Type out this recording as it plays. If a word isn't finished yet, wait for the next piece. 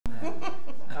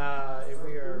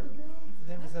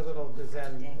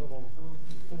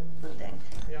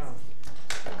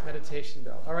presentation,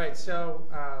 Bill. All right, so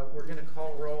we're going to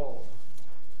call roll.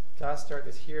 Dostart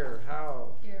is here. Howe?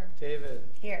 Here. David?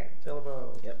 Here.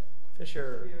 Dillabo? Yep.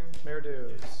 Fisher? Here.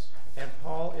 Merdu? Yes. And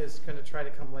Paul is going to try to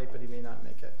come late, but he may not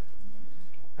make it.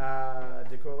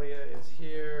 DeGolia is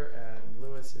here, and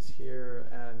Lewis is here,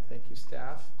 and thank you,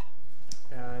 staff.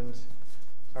 And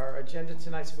our agenda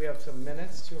tonight, so we have some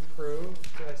minutes to approve.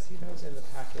 Did I see those in the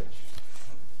package?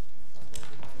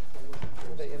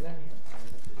 Are they in there?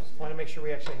 I want to make sure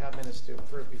we actually have minutes to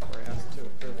approve before I ask to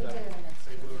approve them.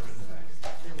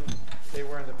 They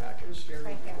were in the package.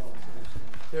 Right there.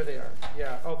 There they are.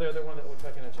 Yeah. Oh, they're the one that looks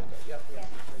like an agenda. Yep. Yeah.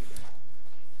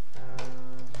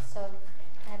 So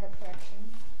I have a correction.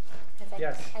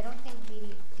 Yes. I don't think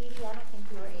Dee, I don't think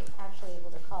you were actually able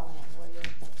to call in, were you?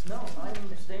 No, I'm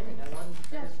abstaining. I wasn't.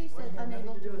 Yeah, she said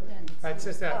unable to attend. It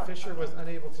says that Fisher was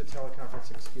unable to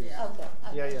teleconference excuse. Yeah. Oh, good.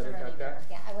 Okay. Yeah, we got that.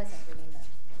 Yeah, I wasn't reading that.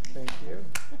 Thank you.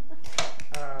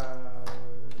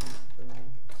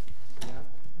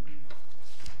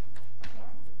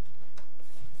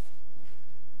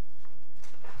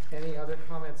 Any other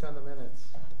comments on the minutes?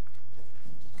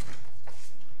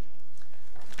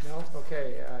 No?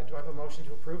 Okay. Do I have a motion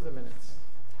to approve the minutes?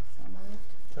 So moved.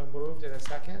 So moved. In a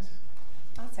second?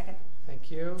 I'll second.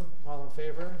 Thank you. All in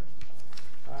favor?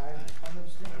 Aye. I'm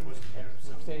abstaining.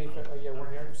 Abstaining. Oh, yeah, we're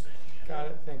here. Got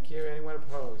it. Thank you. Anyone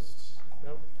opposed?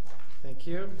 Nope. Thank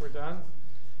you. We're done.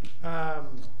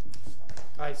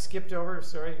 I skipped over,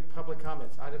 sorry, public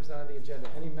comments. Items on the agenda.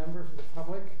 Any member of the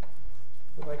public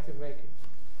would like to make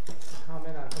a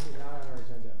comment on something not on our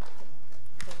agenda?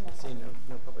 I see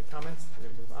no public comments. We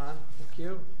move on. Thank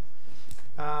you.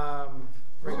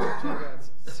 Regular agenda.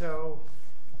 So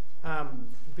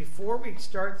before we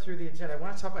start through the agenda, I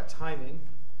want to talk about timing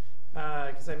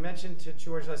because I mentioned to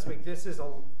George last week this is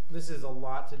a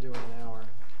lot to do in an hour.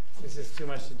 This is too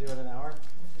much to do in an hour.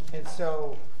 And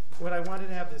so what I wanted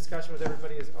to have a discussion with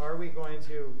everybody is, are we going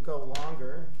to go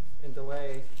longer and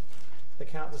delay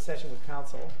the session with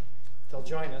council? They'll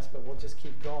join us, but we'll just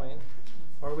keep going.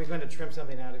 Or are we going to trim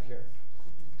something out of here?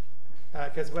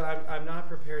 Because what I'm not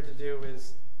prepared to do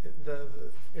is,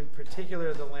 in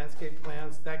particular, the landscape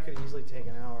plans, that could easily take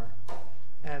an hour.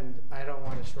 And I don't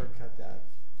want to shortcut that.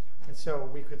 And so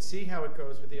we could see how it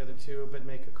goes with the other two, but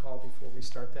make a call before we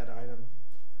start that item.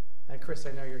 And Chris,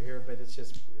 I know you're here, but it's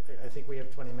just, I think we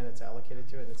have 20 minutes allocated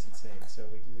to it. It's insane. So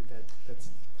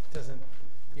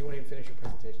you won't even finish your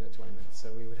presentation at 20 minutes.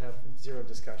 So we would have zero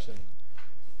discussion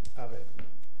of it.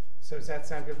 So does that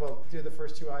sound good? Well, do the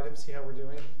first two items, see how we're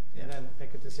doing, and then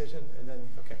make a decision, and then,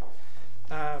 okay.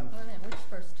 Which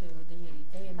first two?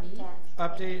 The A and B?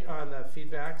 Update on the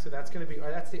feedback. So that's going to be,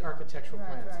 that's the architectural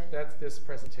plans. Right. That's this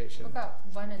presentation. What about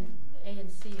one in A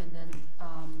and C, and then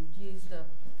use the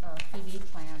PV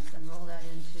plans and roll that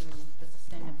into the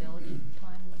sustainability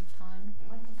time?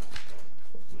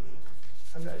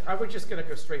 I was just going to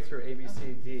go straight through A, B,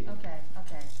 C, D. Okay.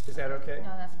 Is that okay?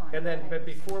 No, that's fine. And then, but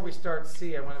before we start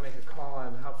C, I want to make a call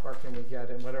on how far can we get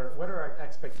and what are our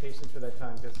expectations for that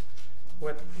time? Because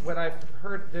what I've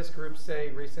heard this group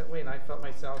say recently, and I felt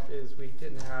myself, is we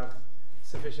didn't have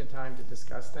sufficient time to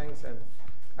discuss things, and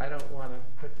I don't want to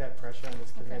put that pressure on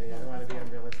this committee. I don't want to be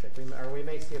unrealistic. We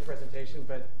may see a presentation,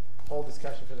 but whole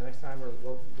discussion for the next time, or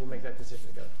we'll make that decision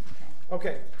together.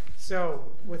 Okay. So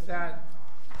with that,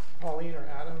 Pauline or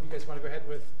Adam, you guys want to go ahead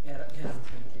with? Yeah, I'm going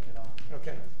to kick it off.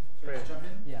 Okay. Great. Jump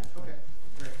in? Yeah. Okay.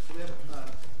 Great. So we have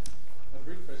a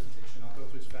brief presentation. I'll go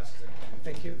through as fast as I can.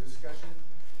 Thank you. The discussion.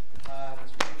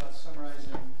 It's really about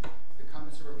summarizing the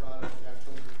comments that were brought up at the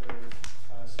October 3rd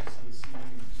CCAC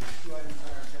meeting. So there's two items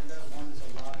on our agenda. One is a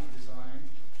lobby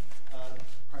design,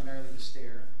 primarily the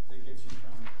stair that gets you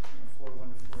from floor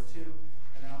 1 to floor 2,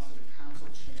 and then also the council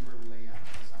chamber layout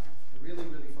design. It really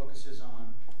focuses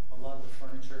on a lot of the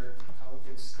furniture, how it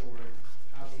gets stored,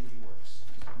 how AV works.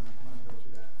 So I'm going to go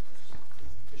through that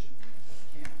as efficiently as I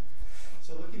can.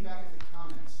 So looking back at the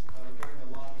comments regarding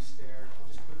the lobby stair, I'll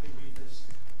just quickly read this.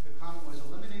 The comment was,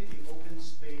 eliminate the open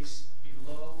space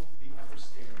below the upper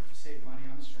stair to save money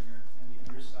on the stringer and the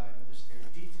underside of the stair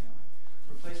detailing.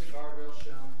 Replace the guardrail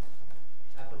shown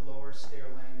at the lower stair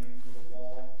landing with a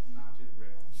wall-mounted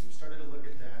rail. So we started to look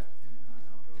at that, and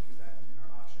I'll go through that in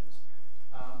our options.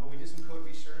 But we did some code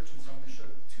research, and so I'm going to show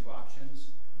two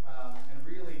options. And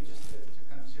really, just to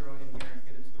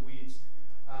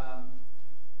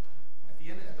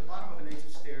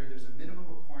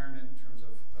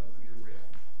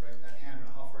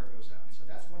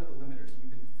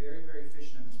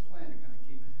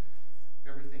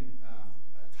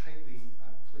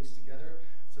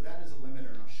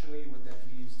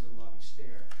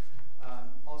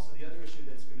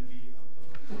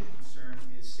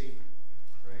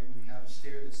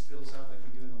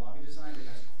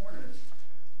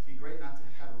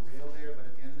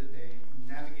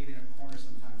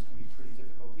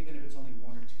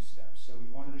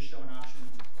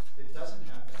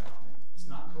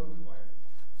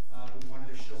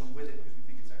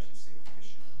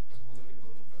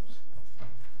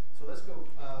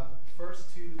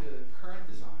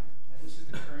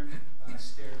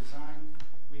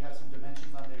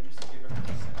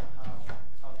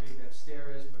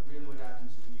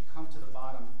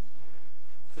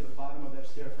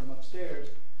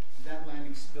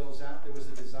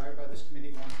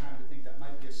one time to think that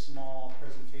might be a small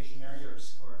presentation area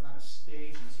or not a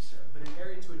stage necessarily, but an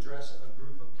area to address a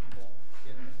group of people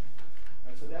in there.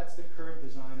 Right, so that's the current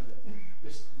design of it.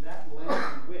 That length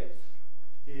and width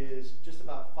is just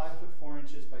about 5'4"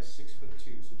 by 6'2",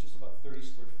 so just about 30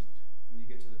 square feet when you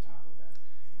get to the top of that.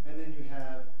 And then you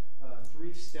have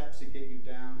 3 steps that get you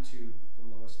down to the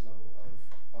lowest level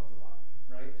of the lobby,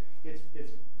 right? It's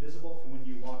visible from when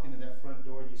you walk into that front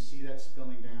door. You see that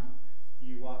spilling down.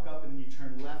 You walk up and you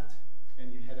turn left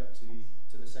and you head up to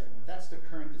the second one. That's the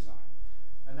current design,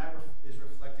 and that is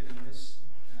reflected in this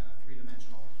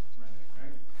 3-dimensional rendering,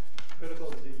 right? Critical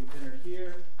is that you enter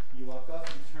here, you walk up,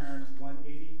 you turn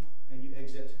 180, and you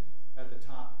exit at the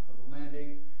top of the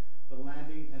landing. The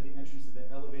landing and the entrance to the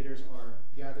elevators are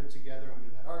gathered together under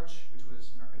that arch, which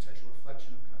was an architectural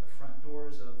reflection of kind of the front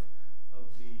doors of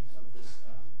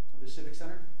the Civic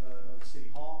Center, of City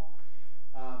Hall.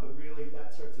 But really,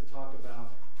 that starts to talk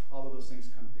about all of those things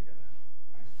coming together.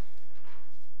 Right?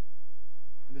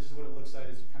 And this is what it looks like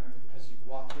as you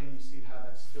walk in. You see how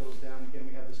that spills down. Again,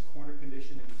 we have this corner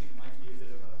condition that we think might be a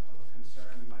bit of a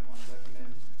concern. We might want to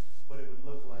recommend what it would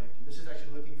look like. And this is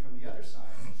actually looking from the other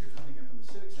side. If you're coming in from the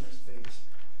Civic Center space.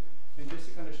 And just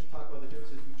to kind of talk about the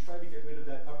differences, we tried to get rid of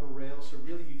that upper rail. So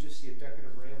really, you just see a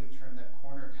decorative rail. You turn that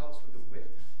corner. It helps with the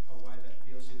width, how wide that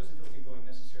feels. So it doesn't feel like you're going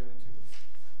necessarily to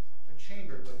a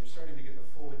chamber, but you're starting to get the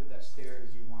full width of that stair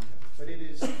as you want it. But it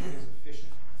is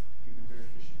efficient. You've been very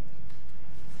efficient.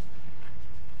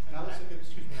 And now let's look at,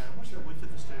 excuse me, Adam, what's the width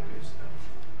of the staircase now?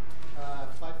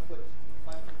 5'4"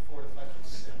 to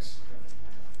 5'6".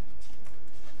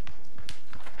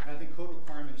 And I think code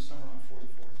requirement is somewhere around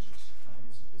 44 inches. I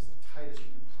think is the tightest you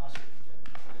can possibly get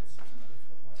it. But it's another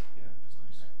foot wide. Yeah, that's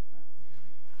nice. Right.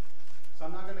 So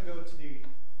I'm not going to go to the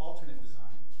alternate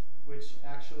design, which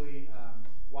actually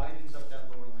widens up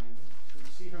that lower landing. So you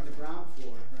see here on the ground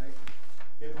floor, right?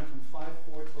 It went from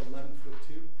 5'4" to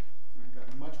 11'2". Right, got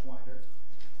much wider,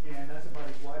 and that's about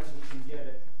as wide as we can get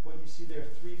it. What you see there,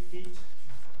 3 feet.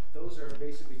 Those are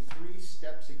basically 3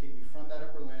 steps that get you from that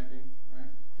upper landing, right,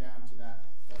 down to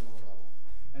that lower level.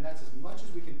 And that's as much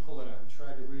as we can pull it out. We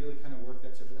tried to really kind of work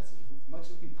that, but that's as much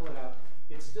as we can pull it out.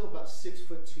 It's still about 6'2"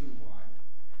 wide.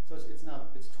 So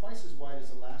it's twice as wide as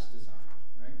the last design,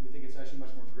 right? We think it's actually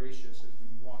much more gracious. If you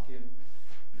walk in,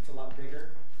 it's a lot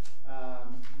bigger.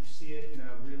 You see it,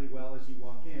 really well as you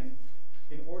walk in.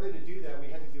 In order to do that,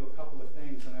 we had to do a couple of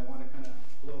things, and I want to kind of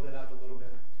blow that up a little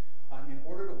bit. In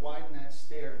order to widen that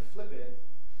stair and flip it,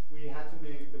 we had to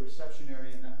make the reception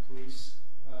area in that police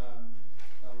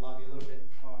lobby a little bit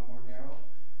more narrow.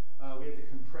 We had to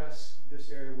compress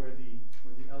this area where the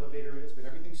elevator is, but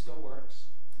everything still works.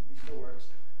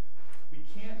 We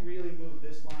can't really move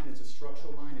this line. It's a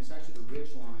structural line. It's actually the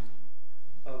ridge line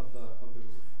of the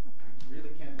roof. You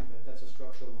really can't move that. That's a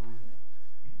structural line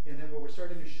there. And then what we're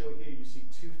starting to show here, you see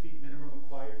 2 feet minimum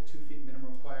required, 2 feet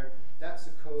minimum required. That's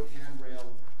the code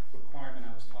handrail requirement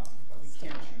I was talking about. We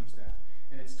can't change that.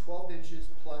 And it's 12 inches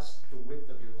plus the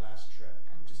width of your last tread,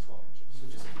 which is 12 inches. So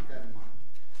just keep that in mind.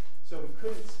 So we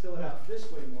couldn't spill it out this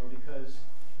way more because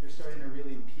you're starting to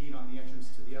really impede on the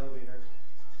entrance to the elevator.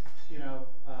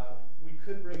 We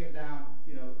could bring it down,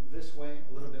 this way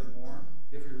a little bit more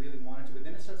if we really wanted to, but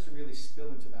then it starts to really spill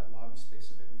into that lobby space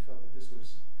a bit. We felt that this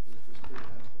was pretty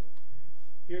adequate.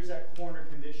 Here's that corner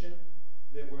condition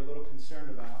that we're a little concerned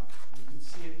about. You can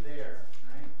see it there,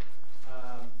 right,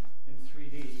 in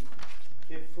 3D.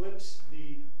 It flips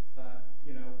the,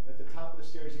 at the top of the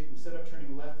stairs, instead of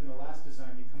turning left in the last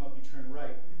design, you come up, you turn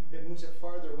right. It moves it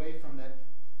farther away from that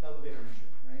elevator entry,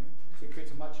 right? So it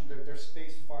creates they're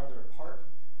spaced farther apart.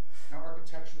 Now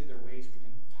architecturally, there are ways we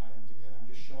can tie them together. I'm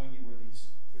just showing you where these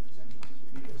entrances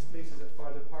would be. The spaces are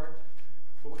farther apart,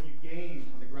 but what you gain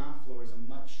on the ground floor is a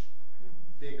much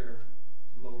bigger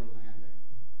lower landing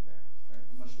there, right?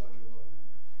 A much larger lower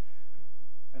landing.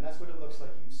 And that's what it looks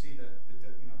like. You can see the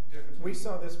difference. We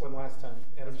saw this one last time,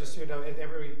 and I'm just and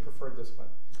everybody preferred this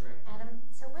one. Great. Adam,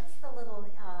 so what's the little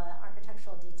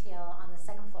architectural detail on the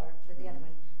second floor, the other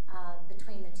one,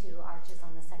 between the 2 arches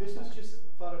on the second This floor? is just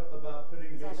thought about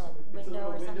putting Is that a it's a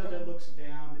window little or window that something? looks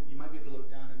down. That you might be able to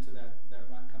look down into that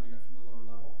run coming up from the lower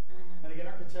level. And again,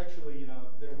 architecturally,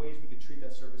 there are ways we could treat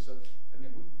that surface up. I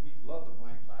mean, we love the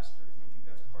blank plaster. We think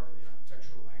that's part of the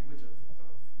architectural language of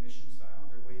mission style.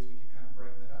 There are ways we could kind of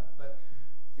brighten that up, but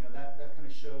that kind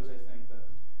of shows, I think,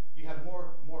 that you have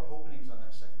more openings on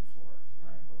that second floor,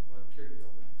 right? Or what appear to be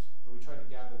openings, but we try to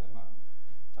gather them up.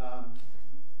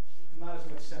 Not as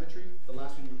much symmetry. The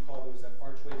last one you recall, there was that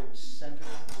archway that was centered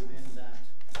within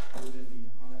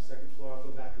on that second floor. I'll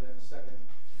go back to that in a second.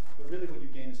 But really, what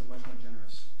you gain is a much more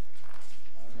generous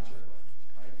ground floor,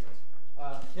 right?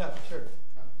 Yeah, sure.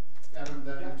 Adam,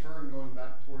 that Yeah. return going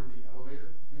back toward the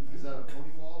elevator, is that a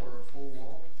pony wall or a full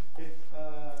wall?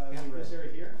 This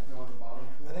area here? No, on the bottom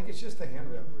floor? I think it's just the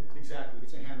handrail. Exactly,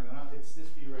 it's a handrail, it's this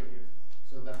view right here.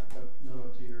 So that, no,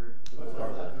 to the What's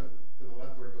left, that? to the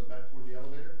left where it goes back toward the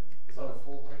elevator? Is that a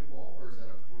full height wall or is that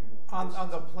a pony wall?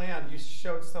 On the plan, you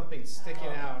showed something sticking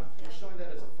out. You're showing that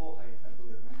as a full height, I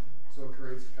believe, right? So it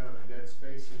creates kind of a dead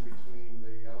space in between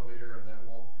the elevator and that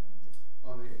wall?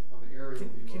 On the aerial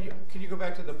view? Can you go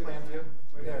back to the plan view?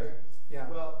 Right There. here? Yeah.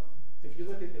 Well, if you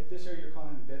look at, if this area you're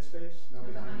calling the dead space, No,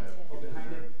 behind behind that. it. oh,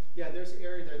 behind it, yeah, there's an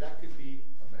area there, that could be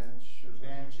A bench a or something?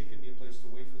 bench, it could be a place to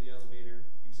wait for the elevator,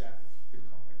 exactly, good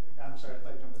call right there. I'm sorry, I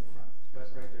thought you jumped at the front, but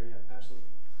right there, yeah,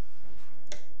 absolutely.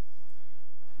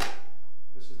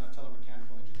 This is not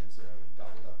telemechanical engineers,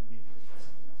 gobbled up immediately, that's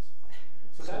something else.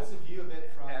 So that's the view of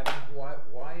it from. Adam,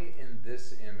 why in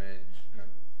this image, no,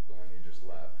 the one you just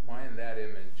left, why in that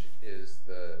image is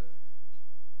the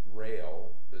rail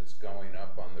that's going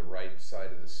up on the right side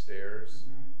of the stairs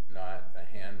not a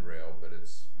handrail, but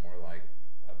it's more like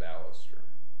a baluster?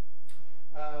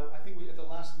 I think at the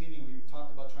last meeting, we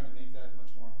talked about trying to make that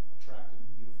much more attractive and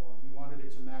beautiful, and we wanted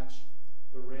it to match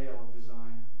the rail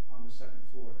design on the second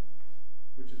floor,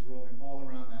 which is rolling all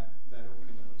around that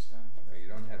opening that looks down. No, you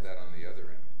don't have that on the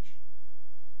other image.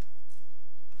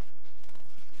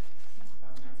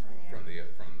 From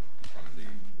the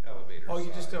elevator Oh,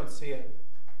 you just side. don't see it.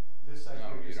 This side No,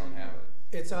 here, you you're don't seeing have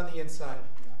it. It's on the inside.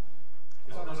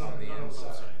 Yeah. It's on the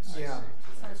inside. I Yeah. see.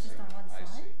 So it's just on one I side?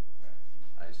 see.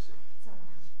 I see.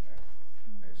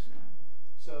 I see.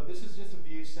 So this is just a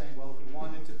view saying, well, if we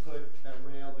wanted to put that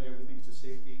rail there, we think it's a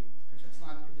safety concern. It's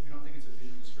not, we don't think it's a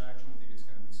visual distraction, we think it's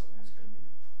gonna be something that's gonna be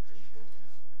pretty important to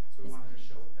have there. So we Is- wanted to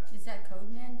show it that. Is that code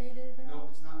mandated at all? No,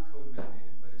 it's not code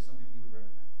mandated, but it's something we would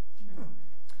recommend.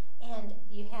 And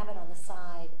you have it on the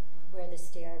side where the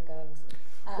stair goes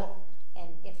up. Well-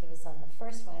 And if it was on the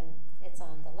first one, it's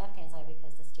on the left-hand side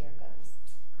because the stair goes.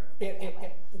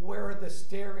 Correct. Where the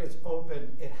stair is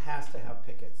open, it has to have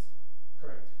pickets.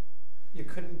 Correct. You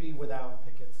couldn't be without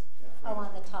pickets. Yeah. Oh,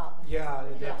 on the top. Yeah,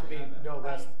 it'd have to be no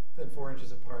less than 4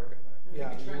 inches apart.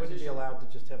 Yeah, you wouldn't be allowed to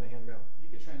just have a handrail. You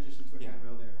could transition to a Yeah.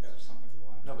 handrail there if that was something we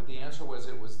wanted. No, but the answer was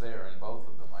it was there in both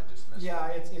of them. I just missed Yeah,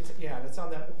 it. it's on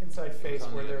that inside face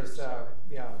on where the there's other side.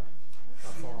 a On the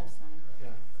fall. other side. Yeah.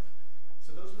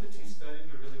 So those were the two studies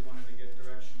we really wanted to get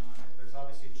direction on. There's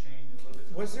obviously a change, a little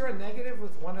bit. Was there a negative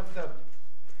with one of the?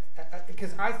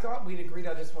 Because I thought we'd agreed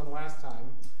on this one last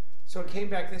time, so it came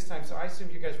back this time. So I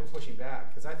assumed you guys were pushing back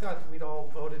because I thought we'd all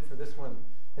voted for this one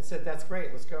and said that's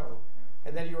great, let's go.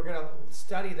 And then you were going to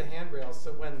study the handrails.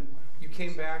 So when you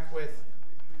came back with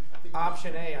I think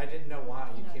option A, I didn't know why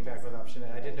you came back with option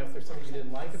A. I didn't know if there's something you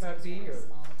didn't like about B or.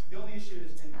 the only issue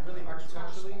is, and really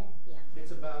architecturally, Yeah.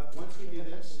 it's about, once we do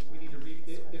this, we need to read,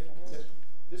 if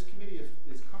this committee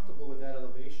is comfortable with that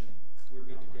elevation, we're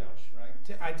good to go,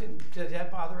 right? Did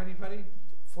that bother anybody?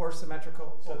 4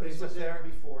 symmetrical So openings this up was there? it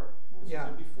before, this Yeah.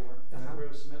 was it before, and Uh-huh. where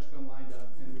it was symmetrical and lined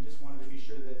up, and we just wanted to be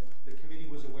sure that the committee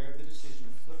was aware of the decision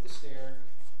to flip the stair,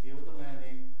 deal with the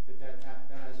landing, that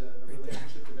has a Right there.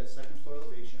 relationship to that second floor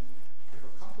elevation. If we're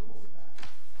comfortable with that,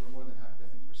 we're more than happy to, I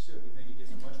think, pursue it. We think it gives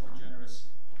a much more generous,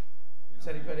 Is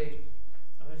anybody?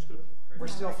 I think it's good. We're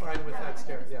still fine with that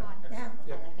stair. Yeah. Yeah.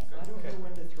 Yeah. I like it. I don't Okay. know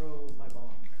when to throw my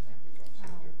bomb.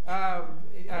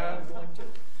 I'm going to.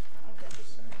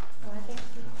 Well, I think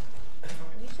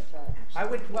you should throw it. I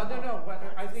would. Well, no. But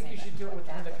I think you should do it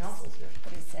when the council's here.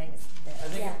 What he's saying is that. I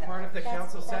think it's part of the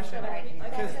council session. What I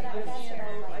Because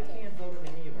like can't vote on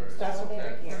any of ours. that's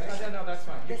okay. No, that's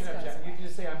fine. You This can object. goes You can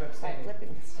just say I'm By abstaining.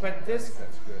 flipping the stair. But this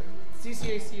That's good.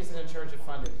 CCAC isn't in charge of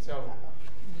funding, so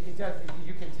it does.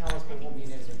 You can tell us, but it won't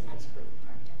mean anything. It's true.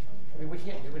 I mean, we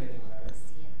can't do anything about it.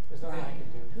 There's nothing I can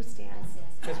do. Who stands?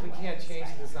 Because we can't change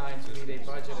the designs, we need a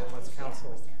budget unless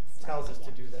council tells us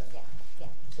to do that. Yeah, yeah.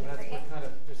 So that's what kind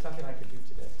of, there's something I could do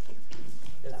today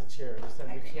as the chair, just that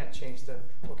we can't change the,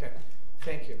 okay,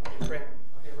 thank you, great.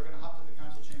 Okay, we're gonna hop to the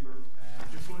council chamber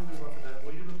and Before we move on to that,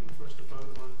 were you looking for us to vote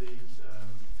on the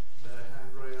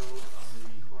handrail on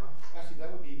the corner? actually,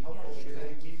 that would be helpful because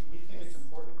I think we think it's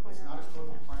important. It's not a code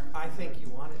requirement. I think you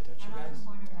want it, don't you guys?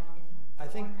 I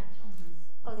think,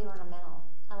 Oh, the ornamental.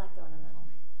 I like the ornamental.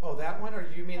 oh, that one, or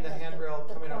you mean the handrail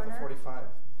The coming off of corner? 45?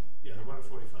 Yeah, the one at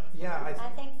 45. Yeah, I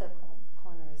think the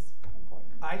corner is important.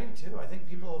 I do too, I think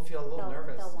people will feel a little They'll-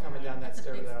 nervous they'll want coming it. down that That's a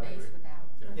stair big without space it.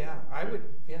 without. Yeah, I would,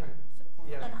 yeah, support.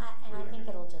 Yeah. And I think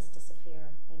it'll just disappear,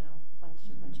 once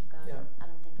you've got it. Yeah. I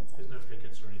don't think it's There's no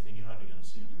pickets or anything, you're hardly gonna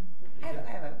see it. I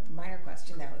have a minor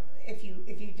question though. If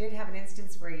you did have an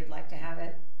instance where you'd like to have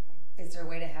it, is there a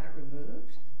way to have it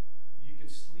removed? You could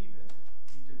sleeve it.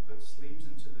 You could put sleeves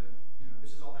into the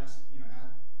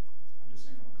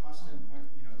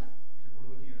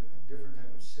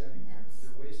setting here, but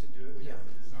there are ways to do it. We have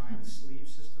to design a sleeve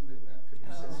system that could be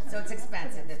So it's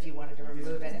expensive if you wanted to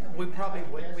remove it. We probably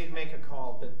would, we'd make a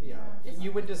call, but yeah,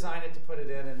 you would design it to put it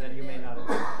in, and then you may not.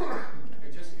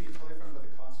 And just to be totally upfront about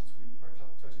the cost, since we are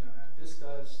touching on that, this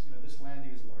does, this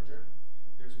landing is larger.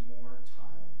 There's more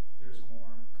tile. There's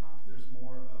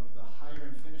more of the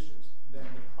higher end finishes than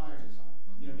the prior design.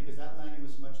 Because that landing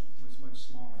was much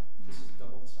smaller. This is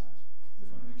double the size.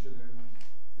 Just want to make sure that everyone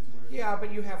is aware. Yeah,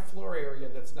 but you have floor area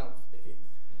that's not.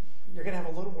 You're gonna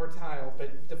have a little more tile,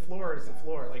 but the floor is the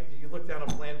floor. Like you look down a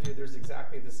plan view, there's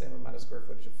exactly the same amount of square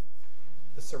footage of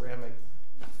the ceramic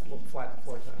flat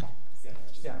floor tile. Yeah.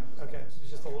 Yeah. Okay.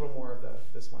 It's just a little more of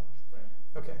this one. Right.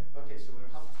 Okay. Okay. So we'll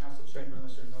help the council chamber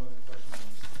unless there are no other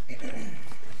questions.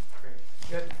 Great.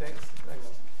 Good. Thanks.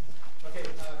 Okay.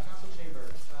 Council chamber.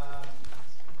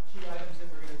 Key items that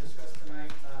we're going to discuss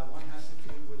tonight. One has to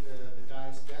do with the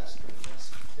dais desk, the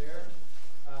desk there,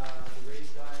 the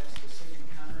raised dais, the singing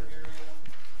counter area,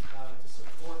 to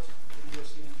support the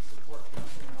EOC and to support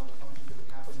council and all the functions that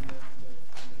would happen in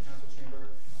the council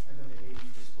chamber, and then the AV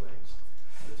displays.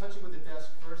 So touching with the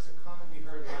desk first, a comment we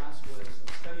heard last was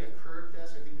a study of curved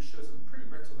desk. I think we showed something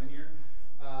pretty rectilinear,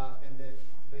 and that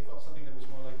they thought something that was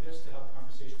more like this to help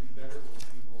conversation be better.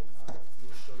 We will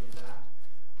show you that.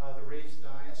 The raised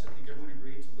dais, I think everyone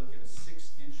agreed to look at a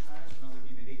 6-inch dais. We're not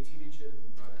looking at 18 inches.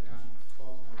 We brought it down to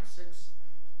 12, now it's 6.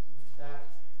 That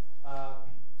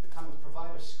the comment was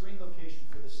provide a screen location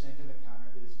for the sink and the counter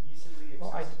that is easily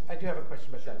accessible. Well, I do have a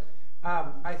question about that.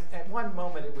 At one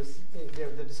moment,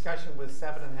 the discussion was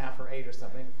 7.5 or 8 or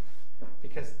something,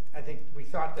 because I think we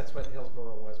thought that's what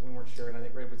Hillsborough was. We weren't sure, and I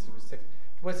think Redwood City was 6.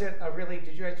 Was it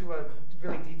did you guys do a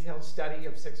really detailed study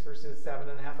of 6 versus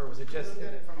 7.5, or was it just,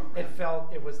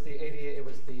 it was the ADA, it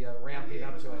was the ramping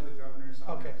up to it? One of the governors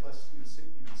on Okay. it, plus 6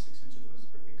 inches was,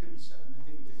 or it could be 7. I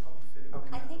think we could probably fit it.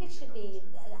 Okay. I think it should be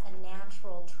a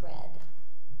natural tread,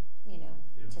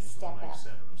 to step like up.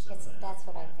 7 or 7.5. That's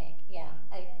what I think, yeah.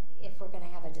 If we're gonna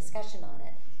have a discussion on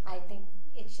it, I think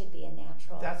it should be a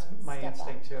natural That's my step up.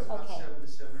 instinct too. About Okay. 7 to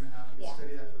 7.5. You Yeah. can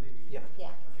study that for the ADA. Yeah.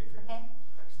 Yeah, Okay, great. okay?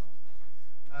 Excellent.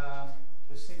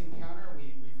 The singing counter,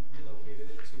 we've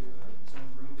relocated it to its own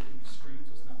room that can be screened,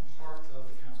 so it's not part of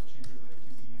the council chamber, but it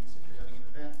can be used if you're having an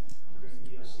event. We're doing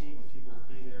EOC, when people will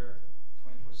be there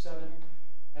 24/7.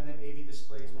 And then AV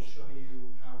displays will show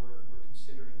you how we're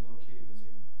considering locating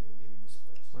those AV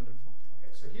displays. Wonderful.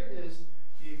 Okay, so here is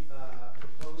the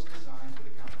proposed design for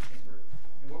the council chamber.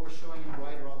 And what we're showing in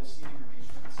white are all the seating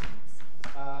arrangements.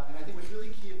 And I think what's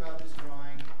really key about this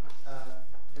drawing,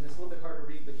 and it's a little bit hard to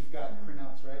read, but you've got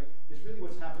printouts, right, is really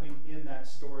what's happening in that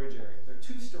storage area. There are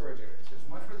 2 storage areas. There's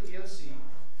one for the EOC,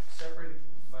 separated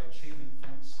by a chain link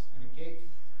fence and a gate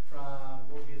from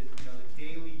what would be the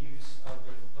daily use of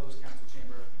the proposed council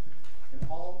chamber. And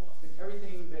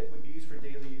everything that would be used for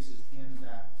daily use is in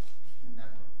that room,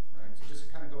 right? So just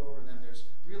to kind of go over them, there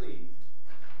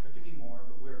could be more,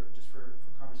 but we're just for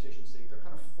conversation's sake, there are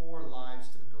kind of 4 lives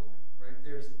to the building, right?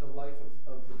 There's the life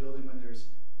of the building when there's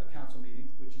a council meeting,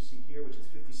 which you see here, which is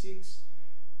 50 seats.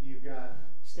 You've got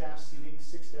staff seating,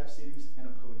 6 staff seatings, and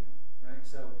a podium, right?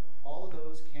 So all of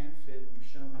those can fit. We've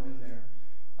shown them in there.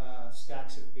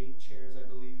 Stacks of 8 chairs, I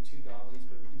believe, 2 dollies,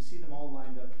 but you can see them all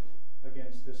lined up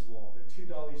against this wall. There are 2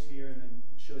 dollies here, and then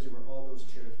it shows you where all those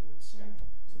chairs would stack.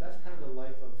 So that's kind of the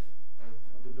life of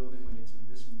the building when it's in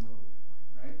this mode,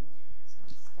 right?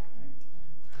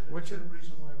 And Which is there a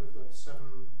reason why we've got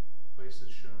 7 places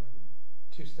shown?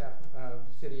 2 staff,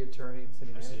 city attorney,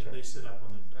 city I see, manager. they sit up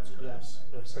on the. That's correct. Yes,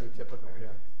 that's pretty typical.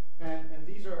 Yeah. And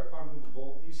these are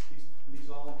movable. These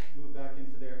all move back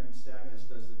into there and stack, as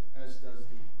does the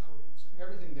podium. So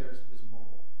everything there is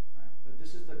mobile, right? But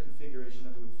this is the configuration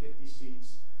of it with 50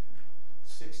 seats,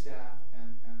 6 staff,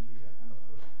 and the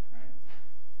podium, right?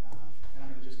 And I'm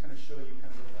going to just kind of show you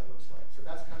kind of what that looks like. So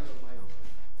that's kind of the life of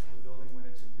the building when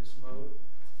it's in this mode.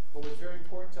 What was very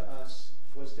important to us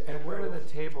was to. And where are the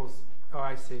tables? Oh,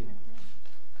 I see.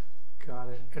 Got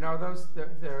it. And are those,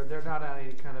 they're not on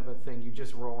any kind of a thing, you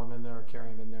just roll them in there or carry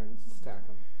them in there and stack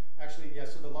them? Actually, yeah,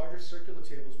 so the larger circular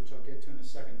tables, which I'll get to in a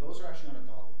second, those are actually on a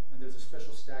dolly. And there's a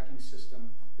special stacking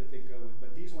system that they go with.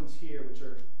 But these ones here,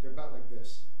 they're about like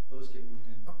this, those get moved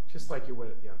in. Oh, just like you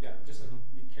would, yeah. Yeah, just like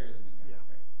you carry them in there. Yeah.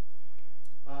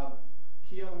 Right.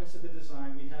 Key elements of the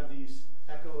design, we have these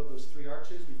echo of those 3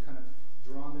 arches. We've kind of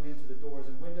drawn them into the doors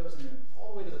and windows, and then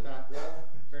all the way to the back wall.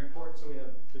 Very important. So we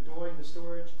have the door and the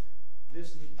storage,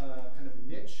 this kind of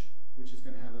niche, which is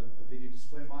going to have a video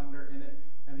display monitor in it,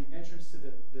 and the entrance to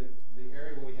the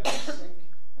area where we have a sink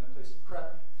and a place to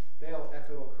prep. They all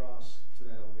echo across to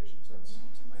that elevation. So it's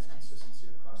a nice consistency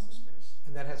across the space.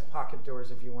 And that has pocket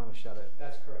doors if you want to shut it.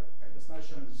 That's correct. Right? it's not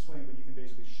shown as a swing, but you can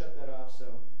basically shut that off,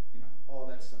 so, all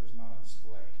that stuff is not on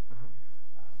display.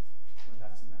 When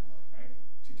that's in that mode, right?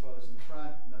 2 toilets in the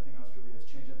front, nothing else really has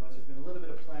changed that much. There's been a little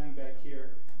bit of planning back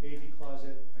here. AV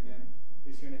closet, again,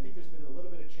 is here, and I think there's been a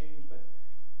little bit of change, but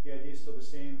the idea is still the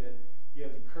same, that you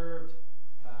have the curved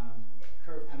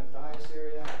kind of dais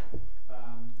area.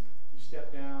 You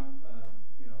step down,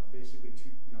 basically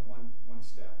one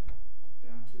step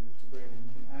down to bring in,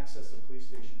 you can access the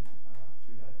police station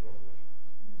through that doorway.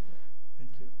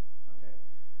 Thank you. Okay,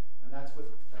 and that's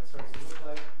what that starts to look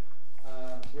like.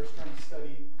 We're starting to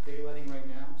study daylighting right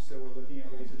now, so we're looking at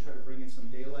ways to try to bring in some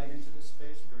daylight into this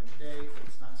space during the day, so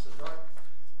it's not so dark,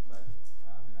 but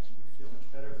it actually would feel much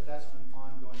better. But that's an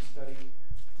ongoing study.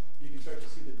 You can start to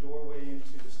see the doorway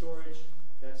into the storage.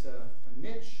 That's a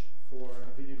niche for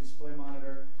a video display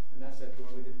monitor, and that's that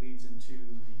doorway that leads into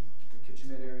the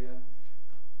kitchenette area,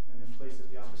 and then placed at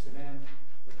the opposite end,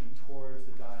 looking towards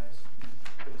the dais,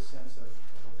 get a sense of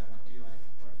what that might be like.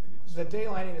 The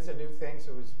daylighting is a new thing,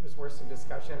 so it was worth some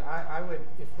discussion. I would,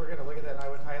 if we're going to look at that,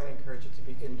 I would highly encourage it to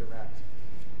be indirect.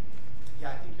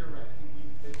 Yeah, I think you're right. I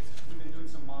think we've been doing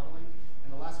some modeling,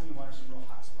 and the last thing we want are some real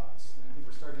hot spots. And I think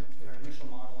we're starting, in our initial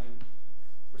modeling,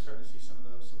 we're starting to see some of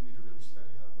those, so we need to really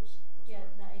study how those Yeah,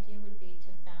 work. the idea would be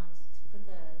to put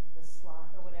the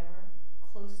slot or whatever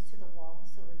close to the wall,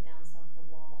 so it would bounce off the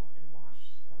wall and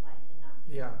wash the light and not.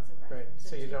 Yeah, so right.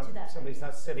 So you don't, somebody's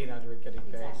not sitting under it getting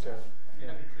baked. Exactly. And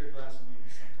having clear glass and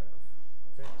maybe some type of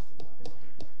frosted glass.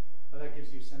 Well, that gives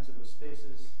you a sense of those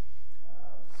spaces.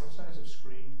 What size of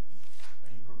screen are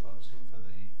you proposing for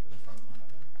the front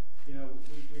monitor?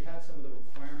 We had some of the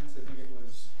requirements. I think it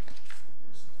was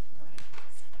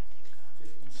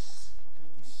 56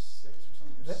 or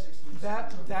something. Or 60.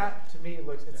 That to me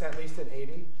looks, it's at least an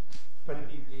 80, but Might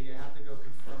be 80. I have to go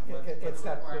confirm what it's the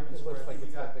that big, requirements it looks were. like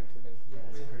it's that big to me. Yeah,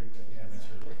 it's pretty big. Yeah, me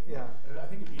too. Yeah. I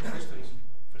think it'd be interesting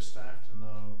for staff to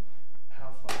know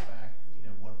how far back,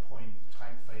 what point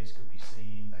typeface could be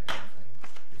seen, that kind of thing,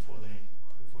 before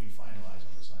you finalize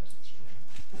on the size of the screen.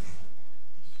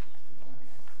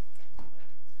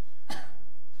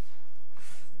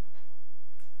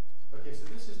 Okay, so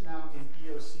this is now in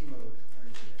EOC mode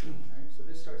right here. Right? So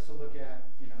this starts to look at,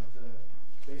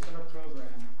 based on our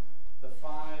program, the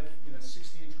 5,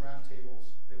 60-inch round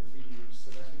tables that would be used. So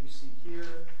that's what you see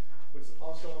here. What's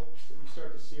also what you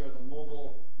start to see are the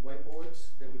mobile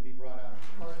whiteboards that would be brought out in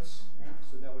carts. Right?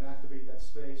 So that would activate that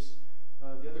space.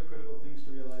 The other critical things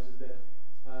to realize is that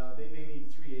they may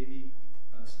need 3 AV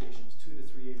stations, 2 to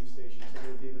 3 AV stations, so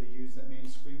they'll be able to use that main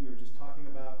screen we were just talking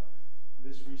about.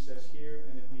 This recess here,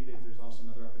 and if needed, there's also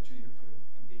another opportunity to put an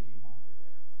AV monitor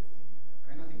there if they needed that.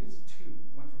 Right now, I think it's 2. It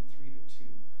went from 3 to 2,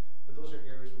 but those are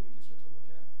areas where we can start to look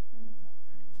at.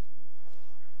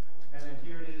 And then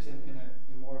here it is in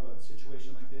more of a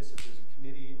situation like this. If there's a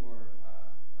committee or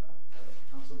a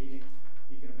council meeting,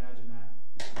 you can imagine that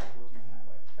working that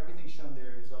way. Everything shown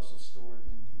there is also stored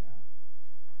in the.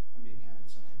 I'm being handed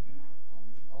something here.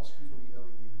 All screens will be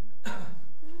LED.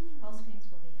 All screens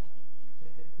will be LED.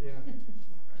 Yeah.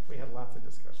 We had lots of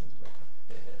discussions about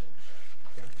that.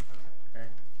 Yeah.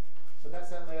 Okay. So that's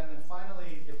that layout. And then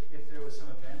finally, if there was some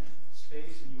event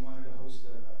space and you wanted to host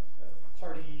a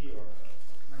party or a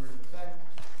commemorative event,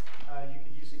 you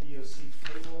could use the EOC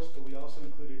tables, but we also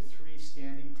included 3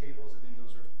 standing tables. I think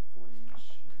those are 40-inch.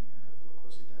 I think I have to look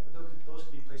closely at that. But those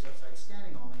could be placed outside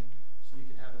standing only, so you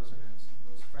could have those events. And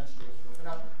those French doors would open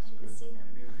up. You can see them.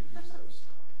 And be able to use those.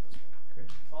 Great.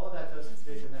 All of that does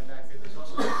fit in that back there. There's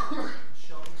also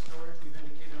shelving storage we've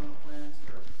indicated on the plans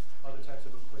for other types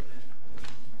of equipment that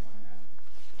you might want to add.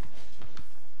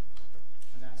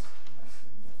 And that's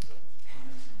the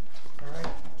comments. All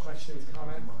right. Questions,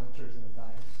 comments? Monitors and the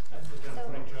diodes. I think they've done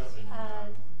a great job in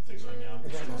figuring out.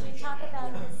 Did you talk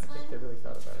about this I think they one? really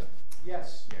thought about it.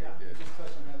 Yes, Yeah, yeah, you you did. just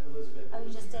touched on that, Elizabeth. Oh,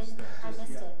 you just did? I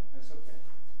missed Yeah, it. that's okay.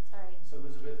 Sorry. So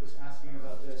Elizabeth was asking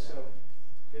about this. So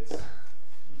it's,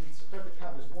 you can start to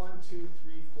count. There's 1, 2,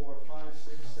 3, 4, 5,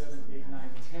 6, 7, 8,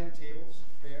 9, 10 tables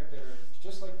there that are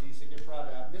just like these that get brought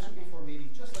out. This would be for a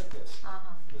meeting just like this.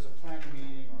 There's a planning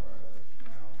meeting or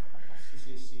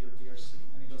CCAC or DRC,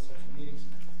 any of those types of meetings.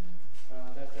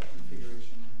 That's that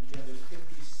configuration. Again, there's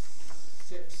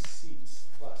 56 seats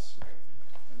plus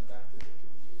in the back that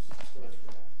we use storage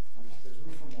for that. There's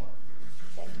room for more.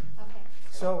 Good. Okay.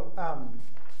 So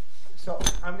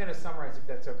I'm going to summarize if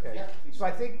that's okay. Yeah, please. So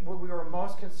I think what we were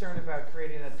most concerned about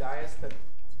creating a dais that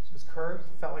was curved,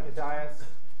 felt like a dais.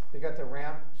 We got the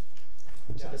ramp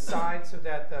to the side so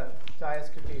that the dais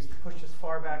could be pushed as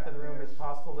far back in the room as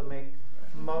possible to make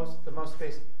the most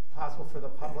space possible for the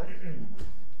public.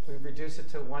 We reduce it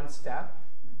to 1 step.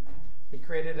 We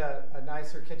created a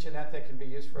nicer kitchenette that can be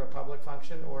used for a public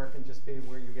function, or it can just be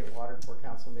where you get water for a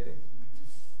council meeting.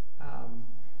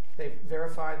 They've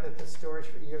verified that the storage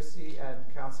for EOC and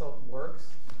council works.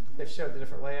 They've showed the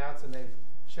different layouts, and they've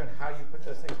shown how you put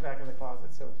those things back in the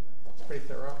closet, so it's pretty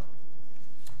thorough.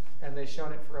 And they've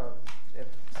shown it for if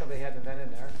somebody had an event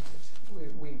in there.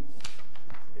 We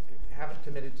haven't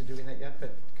committed to doing that yet,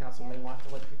 but council may want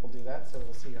to let people do that, so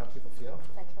we'll see how people feel.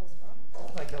 Like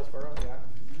Hillsborough. Like Hillsborough,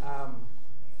 yeah.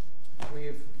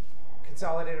 We've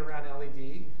consolidated around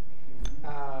LED.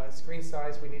 Screen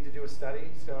size, we need to do a study,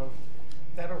 so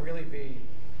that'll really be,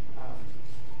 I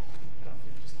don't know,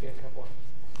 just be a couple of,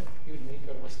 you and me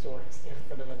go to a store and stand in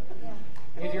front of it.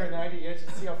 Yeah. 80 or 90 inch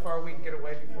and see how far we can get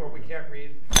away before we can't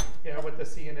read, you know, what the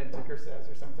CNN ticker says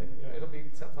or something. You know, it'll be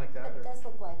something like that. But it does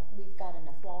look like we've got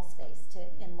enough wall space to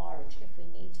enlarge if we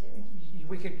need to.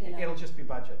 We could, you know. it'll just be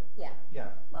budget. Yeah. Yeah.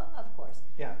 Well, of course.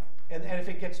 Yeah. And if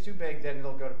it gets too big, then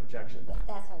it'll go to projection. But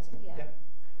that's how I was, yeah. Yeah.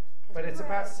 'Cause But we it's were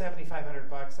about at-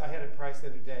 $7,500. I had it priced the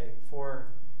other day for,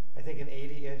 I think an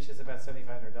 80 inch is about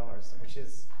 $7,500, which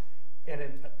is, and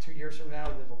in 2 years from now,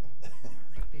 it'll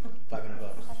be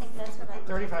 $500. I think that's what I.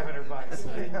 $3,500.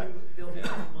 There'll be a new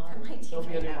model. There'll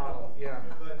be a new model. Yeah.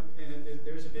 But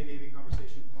there's a big AV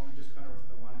conversation component. Just kind of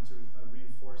wanted to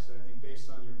reinforce that. I think based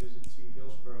on your visit to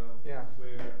Hillsborough, Yeah.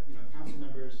 where council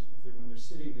members, when they're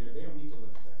sitting there, they don't need to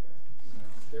look at that guy.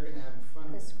 They're going to have in front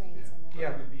of The them. screens in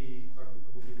there. Yeah. Will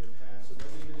be their pad, so they'll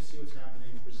be able to see what's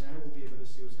happening. The presenter will be able to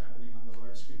see what's happening on the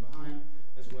large screen behind,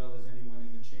 as well as anyone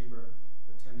in the chamber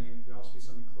attending. There'll also be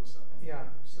something close up on the Yeah.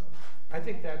 camera, so. I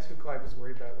think that's who Clive was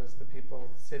worried about, was the people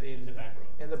sitting In the back row.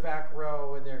 in the back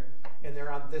row, and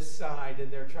they're on this side,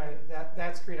 and they're trying to,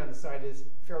 that screen on the side is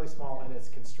fairly small and it's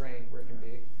constrained where it can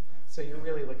be. So you're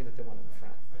really looking at the one in the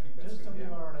front. I think that's Does gonna be.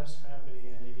 WRNS have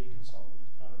an AV consultant as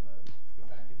part of the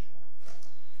package?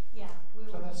 Yeah, we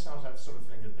So were. that sounds like the sort of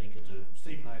thing that they could do.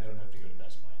 Steve and I don't have to go to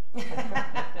Best Buy.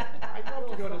 I'd love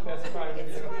to go to Best Buy with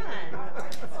It's you. fun. Our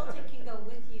consultant can go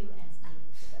with you and Steve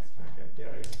to Best Buy. Okay, yeah.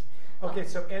 Okay,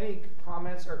 so any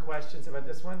comments or questions about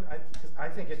this one? 'Cause I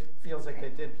think it feels like they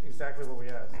did exactly what we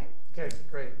asked. Right. Okay,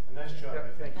 great. A nice job. Yep, I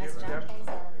think. thank you. Nice job. Yep. Thanks,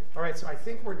 Adam. All right, so I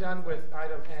think we're done with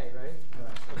item A, right?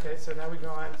 Okay, so now we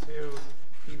go on to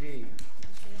PV. You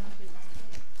don't want to do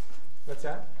that? What's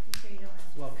that? You sure you don't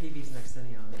want to? Well, PV's next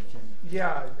thing on the agenda.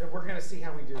 Yeah, we're gonna see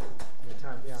how we do the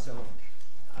time, yeah. So,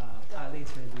 Eileen's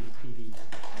gonna do the PV.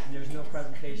 And there's no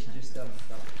presentation, just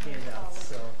handouts,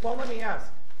 so. Well, let me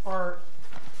ask,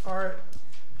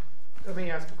 let me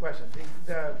ask a question.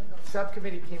 The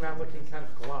subcommittee came out looking kind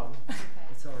of glum.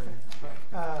 It's already.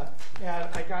 And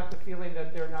I got the feeling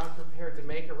that they're not prepared to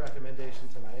make a recommendation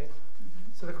tonight.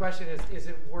 So the question is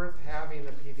it worth having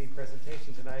the PV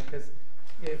presentation tonight? Because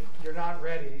if you're not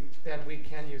ready, then we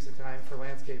can use the time for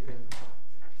landscaping,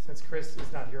 since Chris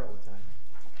is not here all the time.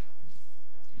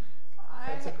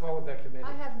 That's a call of that committee.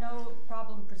 I have no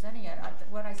problem presenting it.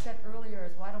 What I said earlier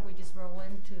is, why don't we just roll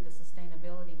into the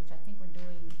sustainability, which I think we're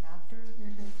doing after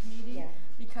this meeting? Yeah.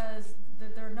 Because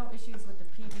there are no issues with the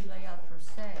PV layout per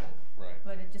se. Right.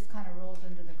 But it just kind of rolls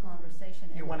into the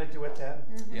conversation. You want to do it then?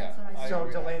 Yeah. That's what I I said. So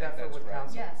agree. delay I that think for that's with right.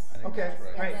 council? Yes. I think Okay, that's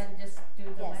right. great. And then just do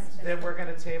the Yes. landscape. Then we're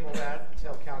gonna table that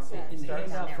until council And the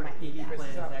starts. handout for the PV Chris plan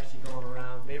is is up. actually going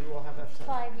around. Maybe we'll have that.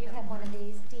 Clive, you have one of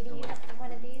these. Dee Dee, you have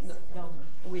one of these? No,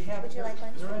 we have, Would you like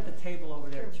one? they're at the table over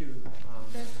there too.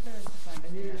 There's the fun.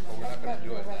 But we're not gonna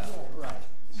do it Right now. here. Right,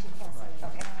 She has it.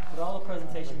 Okay. but all the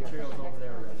presentation materials over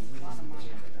there already. We didn't need to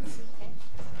get into that. Okay.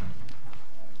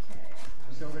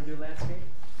 So we're gonna do landscape?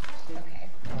 Okay.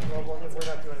 Well, we're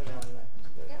not doing it now anyway.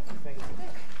 Yep. Thank you.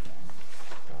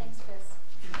 Thanks, Chris.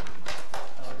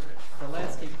 The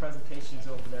landscape presentation's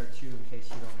over there too, in case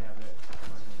you don't have it.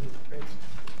 Great. All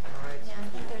right. Yeah, I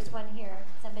think there's one here.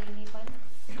 Somebody need one?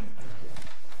 Okay.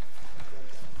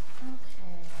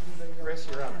 Chris,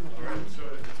 you're up. Alright, so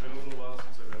it's been a little while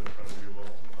since I've been in front of you all.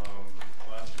 The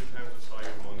last two times I saw you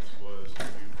once was to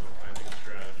do the planting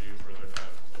strategy for the kind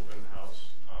of open house,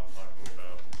 talking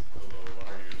about the low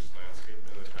water use landscape,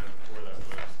 and the time before that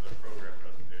was the program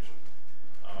presentation.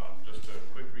 Just a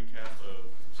quick recap of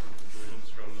some conclusions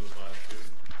from those last two.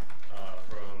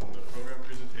 From the program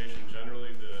presentation,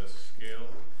 generally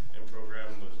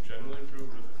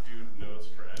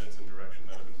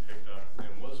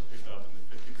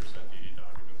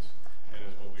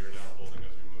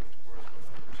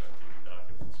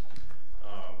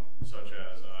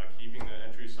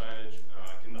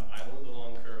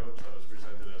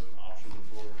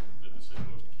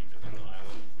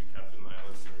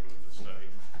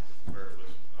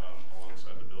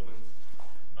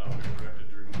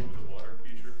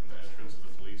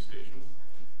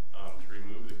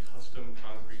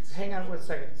a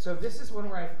second. So this is one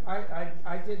where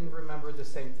I didn't remember the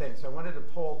same thing. So I wanted to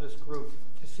poll this group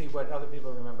to see what other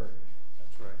people remember.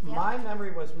 That's right. Yeah. My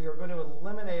memory was we were going to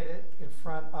eliminate it in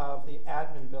front of the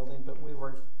admin building, but we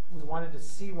wanted to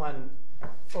see one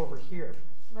over here.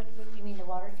 What you mean, the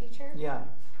water feature? Yeah.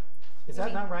 Is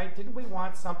that not right? Didn't we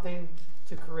want something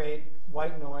to create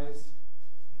white noise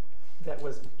that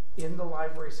was in the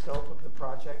library scope of the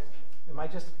project?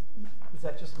 Is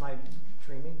that just my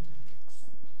dreaming?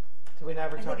 Did we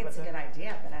never I talk think about it's a good that?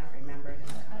 idea, but I don't remember it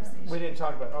in the conversation. We didn't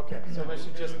talk about it. Okay. So it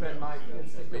should just been my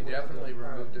instinct. We definitely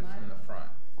removed it from the front.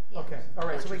 Okay. All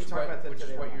right. So we can talk about that Which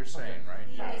today. is what you're saying, right?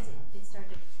 Yeah, it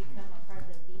started to become a part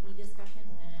of the BE discussion,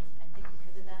 and I think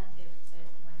because of that, it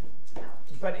went out.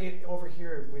 But over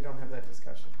here, we don't have that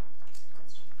discussion.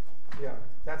 That's true. Yeah,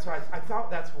 that's why I thought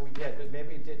that's what we did, but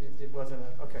maybe it wasn't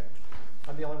okay.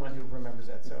 I'm the only one who remembers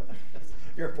that, so.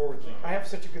 You're forward thinking. I have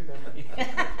such a good memory.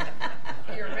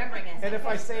 You're remembering it. And if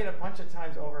I say it a bunch of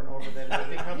times over and over, then it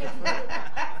becomes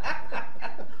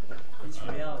It's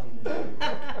reality then.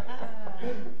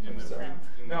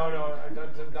 No, I'm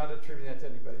not attributing that to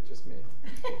anybody, just me.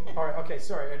 All right, okay,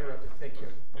 sorry, I interrupted. Thank you.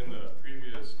 In the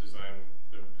previous design,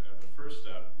 the first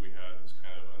step we had was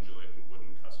kind of undulating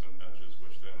wooden custom benches,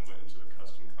 which then went into the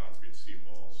custom concrete seat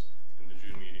walls in the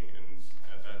June meeting. And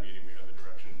at that meeting, we had the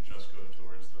direction to just go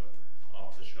towards the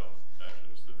off-the-shelf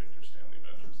benches, the Victor Stanley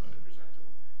benches that I presented.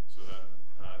 So that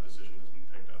decision has been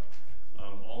picked up.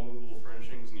 All movable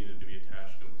furnishings needed to be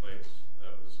attached in place.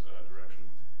 That was direction.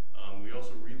 We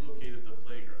also relocated the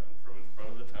playground from in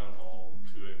front of the town hall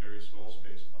to a very small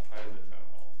space behind the town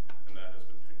hall, and that has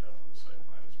been picked up on the site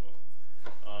plan as well.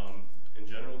 In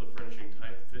general, the furnishing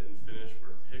type, fit, and finish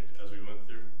were picked as we went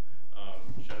through,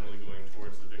 generally going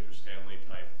towards the Victor Stanley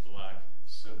type, black,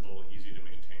 simple, easy to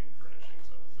maintain furnishings.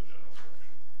 That was the general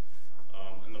direction.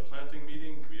 In the planting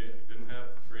meeting, we didn't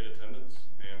have great attendance,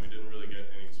 and we didn't really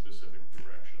get any specific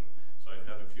direction. So I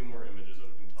have a few more images that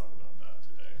we can talk about that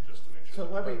today, just to make sure.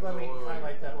 So let me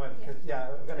highlight that one, because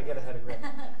I'm going to get ahead of Greg.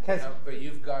 But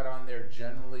you've got on there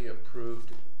generally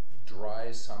approved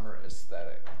dry summer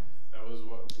aesthetic. That was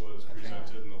what was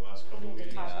presented in the last couple of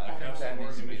meetings. I I have that some more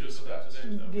needs to be images of that discussed.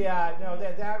 today. Yeah, no,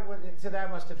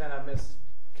 that must have been a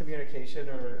miscommunication,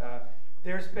 or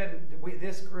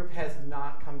this group has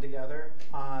not come together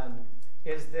on,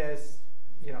 is this,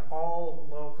 all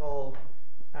local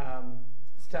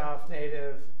stuff,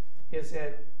 native, is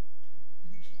it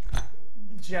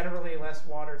generally less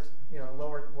water,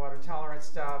 lower water tolerant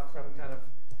stuff from kind of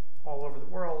all over the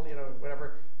world,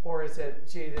 whatever, or is it,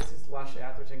 gee, this is lush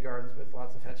Atherton Gardens with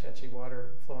lots of hetchy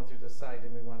water flowing through the site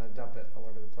and we want to dump it all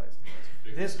over the place.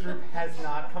 This group has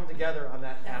not come together on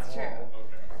that That's at true. all.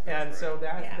 Okay. And so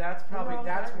that's probably,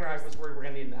 that's where I was worried we're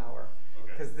going to need an hour.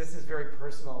 Okay. Because this is very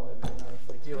personal and, it's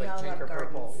like, do you We like all pink or love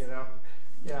purple, gardens.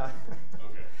 Yeah.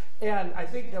 Okay. And I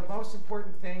think the most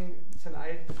important thing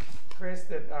tonight, Chris,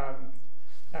 that,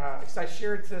 because I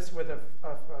shared this with a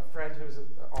friend who's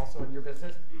also in your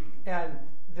business, and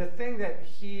the thing that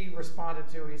he responded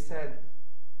to, he said,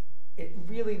 it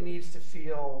really needs to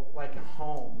feel like a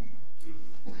home,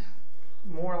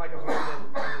 more like a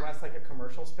home than less like a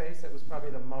commercial space. That was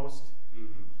probably the most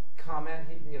comment.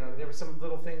 There were some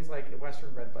little things like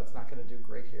Western Redbud's not going to do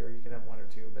great here. You can have one or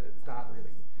two, but it's not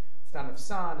enough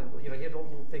sun, and he had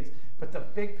little things. But the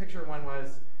big picture one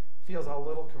feels a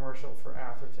little commercial for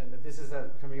Atherton. That this is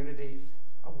a community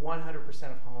of 100%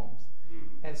 of homes,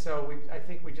 and so I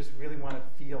think we just really want to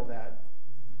feel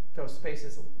those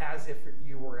spaces as if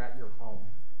you were at your home.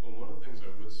 Well, one of the things I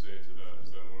would say to that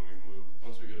is that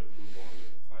once we get approval on the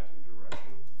planting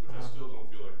direction, which I still don't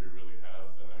feel like we really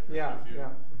have, and I agree with you.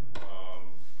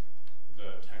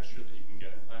 The texture that you can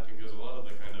get in planting, because a lot of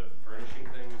the kind of furnishing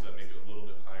things that make it a little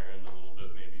bit higher end, a little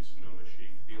bit maybe Sonoma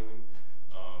chic feeling,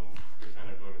 we're kind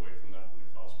of going away from that from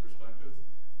the cost perspective.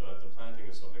 But the planting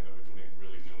is something that we can make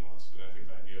really nuanced, and I think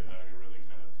the idea of having a really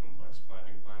kind of complex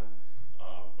planting plan,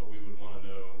 but we would want to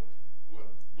know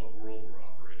what world we're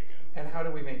operating in. And how do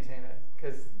we maintain it?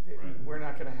 Because we're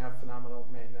not going to have phenomenal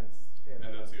maintenance. And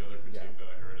that's the other critique that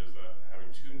I heard, is that having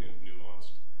too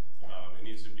nuanced, it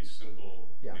needs to be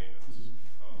simple maintenance.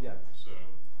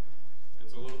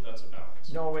 So that's a balance.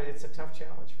 No, it's a tough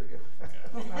challenge for you.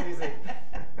 It's not easy.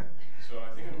 So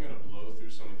I think I'm going to blow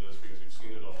through some of this because we've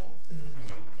seen it all.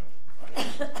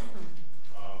 The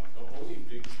only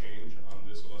big change on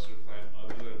this lesson plan,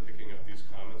 other than picking up these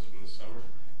comments from the summer,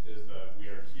 is that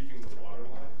we are keeping the water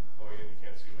line. Oh, yeah, you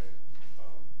can't see my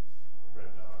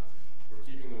red dot. We're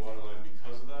keeping the water line.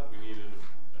 Because of that, we needed to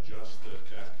adjust the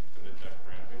deck and the deck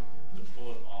ramping to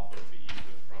pull it off of the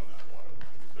easement from that water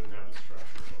line. We couldn't have the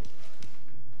structure over that.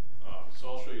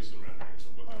 So I'll show you some renderings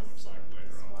of what that looks like later.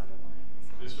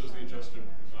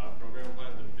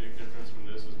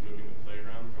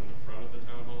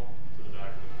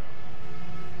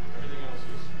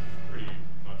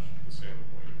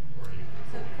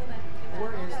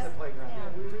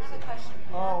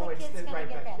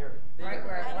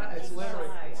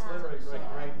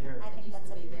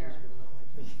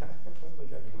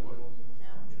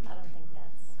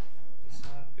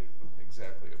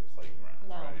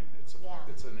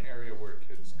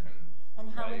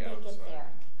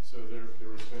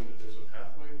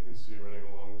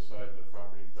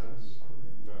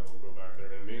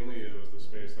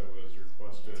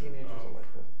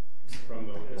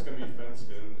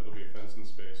 fenced in. It'll be a fenced-in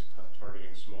space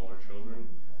targeting smaller children,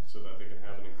 so that they can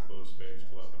have an enclosed space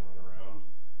to let them run around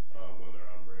when they're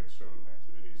on breaks from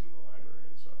activities in the library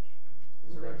and such.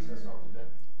 Is there access off the deck?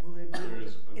 Will they There be,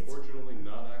 is unfortunately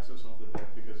not access off the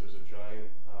deck because there's a giant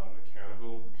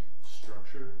mechanical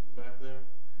structure back there.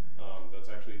 That's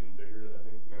actually even bigger, I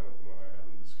think, now than what I have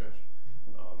in the sketch.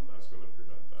 That's going to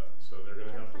prevent that. So they're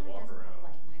going to Your have to plan walk doesn't look around.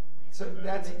 like my plan. So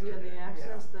that's can they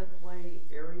access that play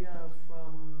area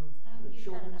from Oh, the you've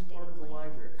got an children's part of the updated plan.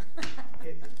 library?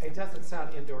 It doesn't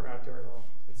sound indoor outdoor at all.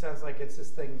 It sounds like it's this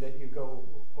thing that you go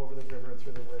over the river and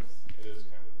through the woods. It is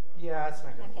kind of. Yeah, it's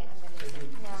not gonna Okay, work. I'm gonna It- say,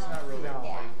 no. It's not really a No.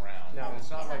 Yeah. playground. No.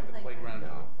 It's not It's like not the playground in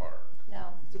No. the park. No.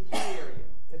 It's a play area.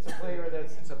 It's a play area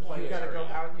that's, It's a play you gotta go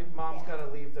area. out, mom's Yeah.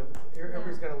 gotta leave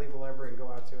everybody's gotta leave the library and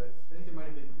go out to it. I think there might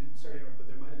have been, and sorry to interrupt, but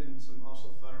there might have been some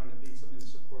also thought around it being something to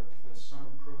support the summer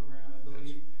program, I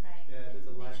believe. Right. That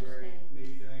the Nature library stay. may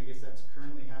be doing. I guess that's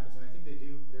currently happens, and I think they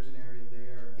do. There's an area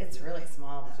there. It's really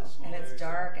small It's a though, small and it's area, so-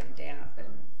 dark and damp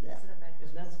and, yeah. This is a bedroom.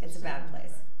 And that's the It's a bad same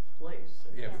place. place.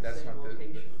 Yeah, but that's Same not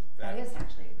location. That is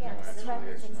actually. Yeah, No, that's actually, right,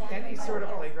 it's it's not. exactly Any right. sort of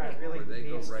playground really Where they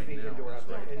go needs to right be now indoor is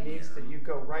outdoor. right It needs to, you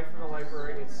go right from the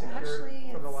library, it's secured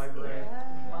Actually, from the it's- library.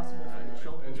 yeah. Possible for the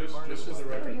children. And just for the Oh,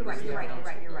 record, you're right, this you're right, is- you're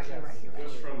right, you're right, you're right, you're right.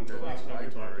 Just from the last time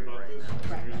we talked about this, the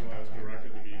Right. reason why I was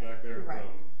directed to be back there You're right.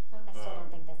 from I still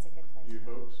don't think that's a good place. you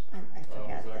folks. I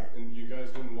forget was that. and you guys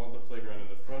didn't want the playground in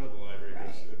the front of the library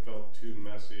because Right. it felt too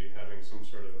messy having some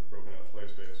sort of broken out play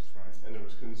space. Right. And there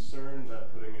was concern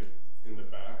that putting it in the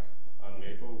back on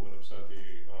Maple would upset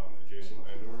the adjacent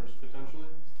landowners potentially.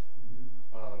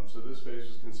 So this space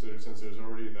was considered, since there's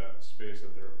already that space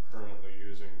that they're currently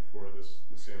using for the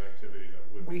same activity that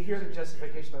would be We hear the using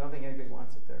justification, but I don't think anybody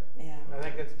wants it there. Yeah. I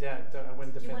think it's dead, I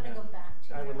wouldn't Do you defend wanna that. go back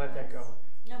to I would where let it that was? go.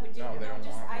 No, but No, they don't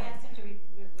just, want I one. asked him to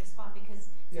respond because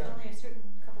Yeah. there's only a certain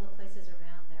couple of places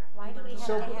around there. Why do we have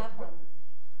So- to have one?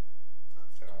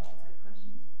 They don't want Good one.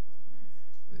 question.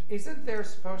 Isn't there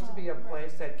supposed to be a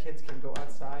place that kids can go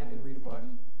outside and read a book?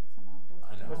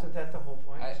 I know. Wasn't that the whole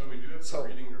point? I- So we do have So- the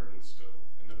reading garden still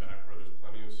in the back where there's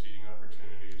plenty of seating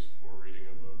opportunities for reading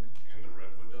a book in the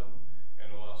Redwood Dome.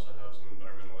 And it'll also have some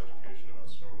environmental education about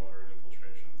stormwater and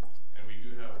infiltration. And we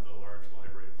do have the large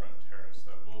library front terrace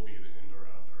that will be the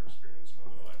indoor-outdoor experience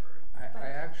from the library. I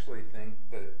actually think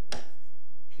that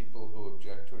people who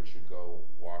object to it should go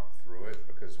walk through it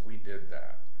because we did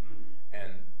that.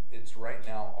 And it's right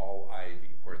now all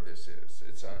ivy where this is.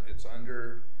 It's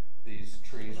under these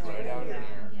trees right out in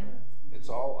here. Yeah. It's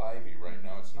all ivy right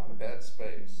now. It's not a bad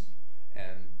space.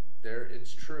 And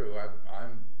it's true.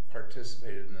 I'm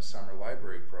participated in the summer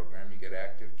library program. You get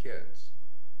active kids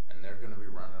and they're going to be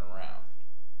running around.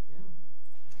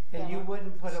 Yeah. And you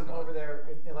wouldn't put them over there,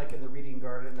 like in the reading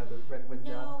garden of the Redwood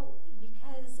Dome? No,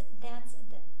 because that's,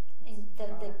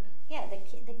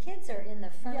 the kids are in the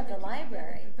front of the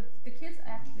library. The kids,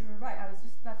 actually, you're right, I was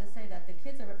just about to say that, the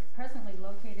kids are presently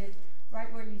located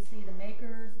right where you see the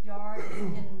maker's yard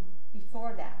and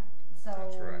before that. So,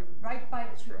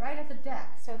 That's right. right at the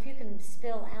deck. So if you can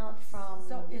spill out from.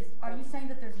 So are you saying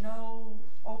that there's no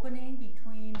opening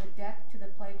between the deck to the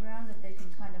playground that they can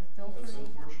kind of filter? That's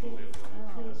unfortunately a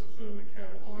limit because of the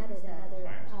mechanical. Added another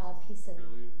piece of,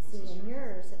 Really see in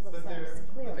yours, it looks But nice and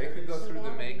clear. They could go So through the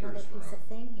that maker's another piece room. of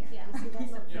thing here. Yeah. You see that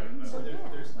Piece of little Yeah, thing? that's So So there-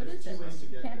 yeah. there's What is two it? ways to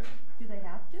get Can't- there. Do they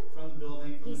have to? From the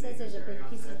building, from He the says there's a maker's big area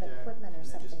onto piece of that deck, equipment or and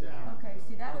then just something down. there. Okay,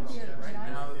 see, that would be a Right nice.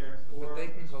 now, there, But or- they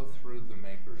can go through the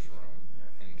maker's room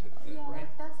into the, Yeah, right?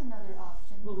 that's another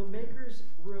option. Well, the maker's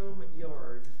room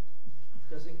yard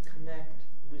doesn't connect,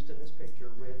 at least in this picture,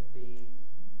 with the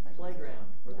playground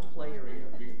or the play area.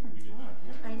 We did not.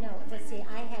 I know, but see,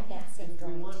 I had that same If we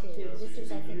drawing want too. kids This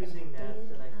is, I think, an using that, updated,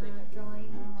 then I think we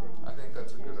drawing. need to. I think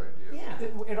that's a good idea.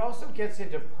 Yeah. It also gets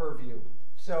into purview.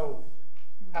 So,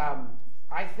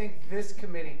 I think this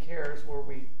committee cares where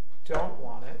we don't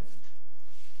want it.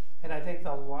 And I think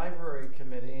the library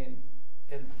committee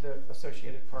and the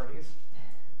associated parties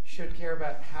should care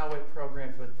about how it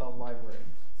programs with the library.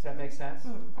 Does that make sense?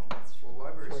 Well,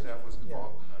 library staff was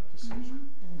involved in that decision.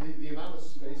 The amount of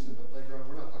space in the playground,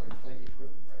 we're not talking play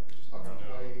equipment, right? We're just talking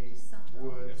No. play,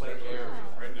 wood. It's Play actually, area.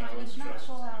 right now It's it's not just,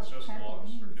 full out it's just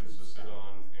logs for trampolines kids to and sit stuff.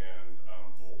 on and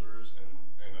boulders and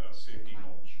safety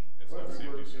mulch. It's What not if it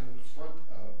were safety in surface. front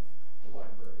of the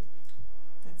library?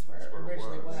 That's where it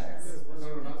originally was.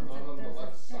 No, not on the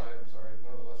left side, I'm sorry,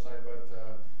 not on the left side, but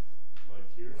Like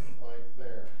here. like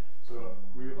there. So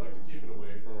we would like to keep it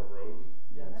away from a road.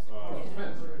 Yeah, that's. It's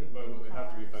fenced, right? But it would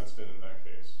have to be fenced in that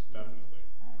case, definitely.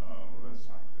 That's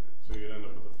not good. So you'd end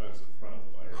up with a fence in front of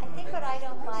the I library. think what I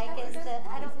don't like is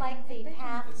I don't like the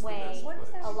pathway What is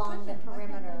that along the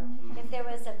equipment? Why can't perimeter. they- If there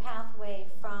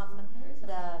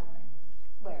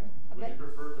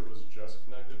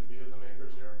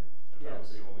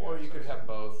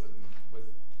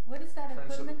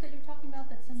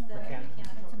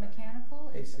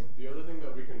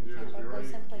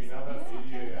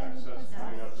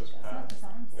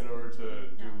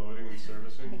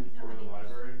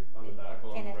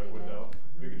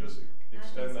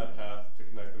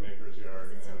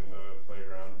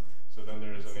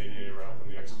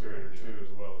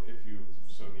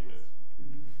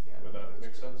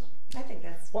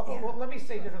me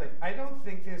say differently. I don't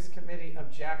think this committee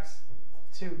objects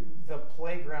to the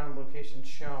playground location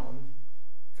shown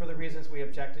for the reasons we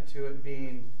objected to it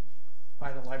being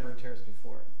by the library terrace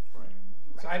before. Right.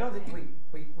 So I don't think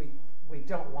we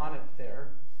don't want it there.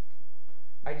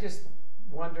 I just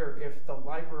wonder if the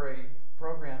library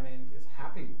programming is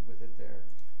happy with it there.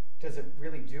 Does it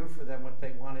really do for them what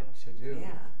they want it to do? Yeah.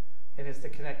 And is the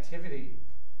connectivity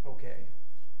okay?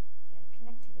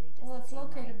 Connectivity doesn't Well, it's seem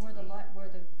located right where to the me. where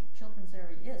the children's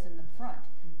area is in the front.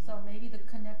 So maybe the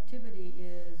connectivity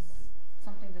is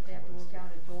something that they have to work out,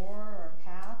 a door or a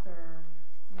path or,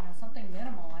 you know, something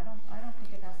minimal. I don't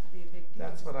think it has to be a big deal.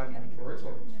 That's what I'm Getting wondering.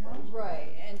 there, you know? Right,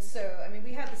 and so, I mean,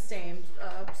 we have the same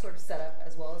sort of setup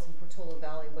as well as in Portola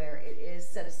Valley where it is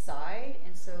set aside,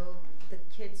 and so the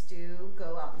kids do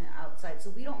go out and outside. So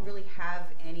we don't really have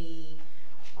any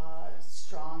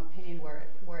strong opinion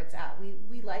where it's at.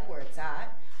 We like where it's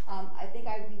at. I think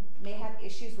we may have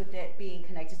issues with it being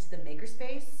connected to the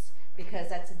makerspace because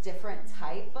that's a different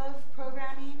type of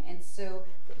programming, and so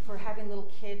for having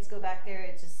little kids go back there,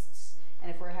 it just,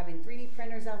 and if we're having 3D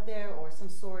printers out there or some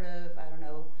sort of, I don't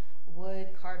know, wood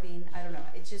carving, I don't know,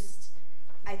 it just,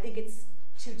 I think it's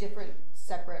two different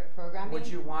separate programming. Would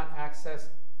you want access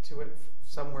to it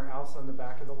somewhere else on the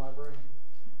back of the library?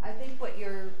 I think what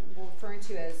you're referring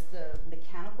to as the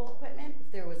mechanical equipment,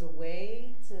 if there was a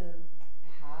way to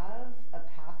have a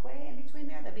pathway in between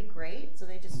there, that'd be great. So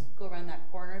they just go around that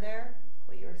corner there,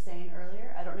 what you were saying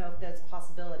earlier. I don't know if that's a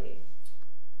possibility.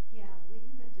 Yeah, we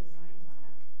have a design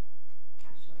lab,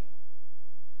 actually,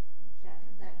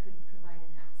 that could provide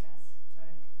an access,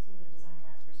 right, through the design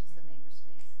lab versus the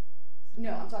makerspace.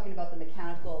 No, I'm talking about the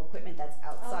mechanical equipment that's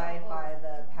outside by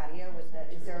the patio. With the,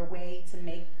 is there a way to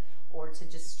make or to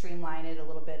just streamline it a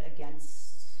little bit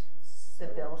against the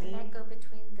building? Can that go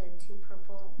between the two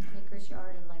purple Maker's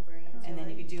Yard and Librarians? And then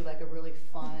you could do like a really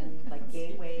fun, like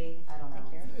gateway, I don't know.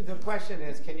 The question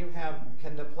is, can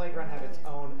the playground have its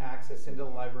own access into the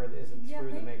library that isn't Yeah,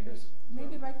 through the makers?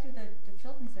 Maybe right through the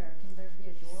children's area. Can there be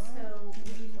a door So in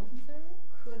the we children's area?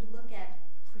 could look at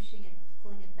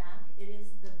pulling it back. It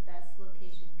is the best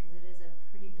location because it is a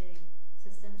pretty big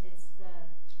system. It's the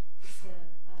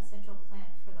central plant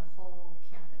for the whole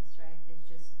campus, right? It's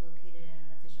just located in an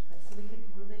efficient place. So we could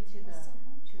move it to the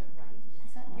right.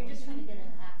 You're just trying to get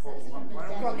an access from the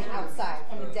deck. From the outside,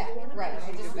 from the deck, right.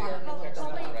 I just wanted to look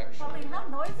Colleen, how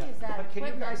noisy is that But can you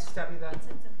equipment? guys study that? It's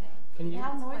okay. Can you?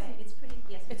 How noisy? It's pretty,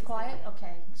 yes. we It's can quiet? study it.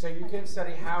 Okay. So you can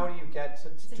study how do you get a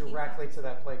key directly to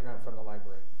that playground from the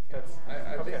library? That's,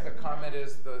 I okay. think the comment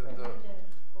is the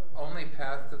only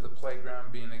path to the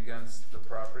playground being against the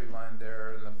property line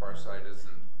there and the far side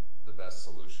isn't the best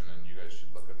solution, and you guys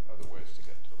should look at other ways to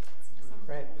get to it.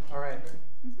 Great. All right.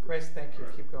 Grace, thank you.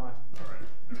 Keep going. All right,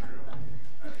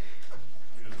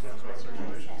 we just talked about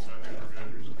circulation, so I think we're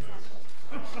good with this.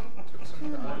 Took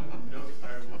some time. One note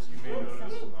you may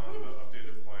notice on the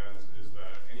updated plans is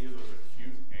that any of those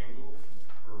acute angles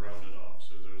were rounded off,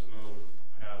 so there's no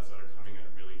paths that are coming at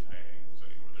really tight angles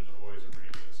anymore. There's always a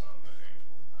radius on the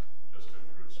angle, just to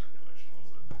improve circulation a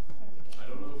little bit. I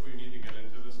don't know if we need to get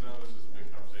into this now. This is a big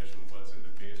conversation, what's in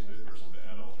the base bid versus the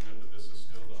ad alternate, but this is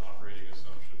still the operating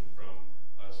assumption from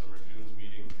summer June's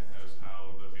meeting as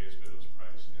how the base bid was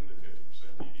priced in the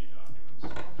 50% DD documents.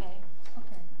 Okay,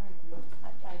 Okay, I agree.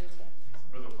 I do too.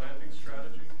 For the planting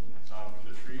strategy, for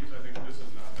the trees, I think this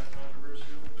is not that controversial.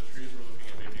 The trees we're looking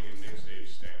at making in mixed age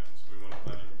stands. We want to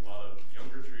plant a lot of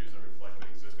younger trees that reflect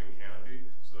the existing canopy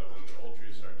so that when the old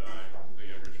trees start dying, the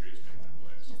younger trees take their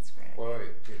place. That's great. Well,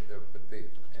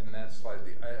 in that slide,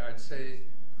 I'd say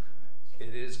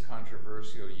it is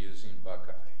controversial using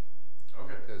Buckeye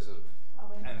Okay. because of,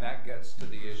 and that gets to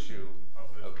the issue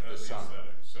Of the summer.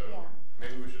 aesthetic. So Yeah.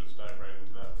 maybe we should just dive right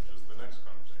into that, which is the next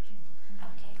conversation.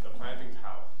 Okay. The planting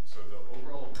tower. So the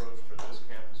overall approach for this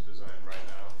campus design right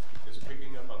now is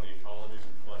picking up on the ecologies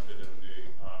reflected in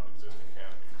the existing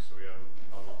canopies. So we have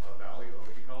a valley oak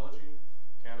ecology,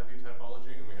 canopy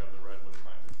typology, and we have the redwood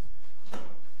planting. So,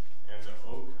 and the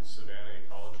oak savanna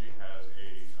ecology has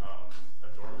a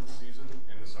dormant season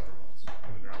in the summer months,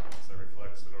 in the drought months, that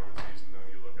reflects the dormant season when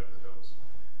you look at the hills.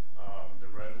 The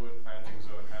redwood planting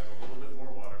zone has a little bit more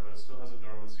water, but it still has a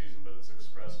dormant season, but it's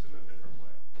expressed in a different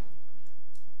way.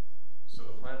 So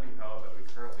the planting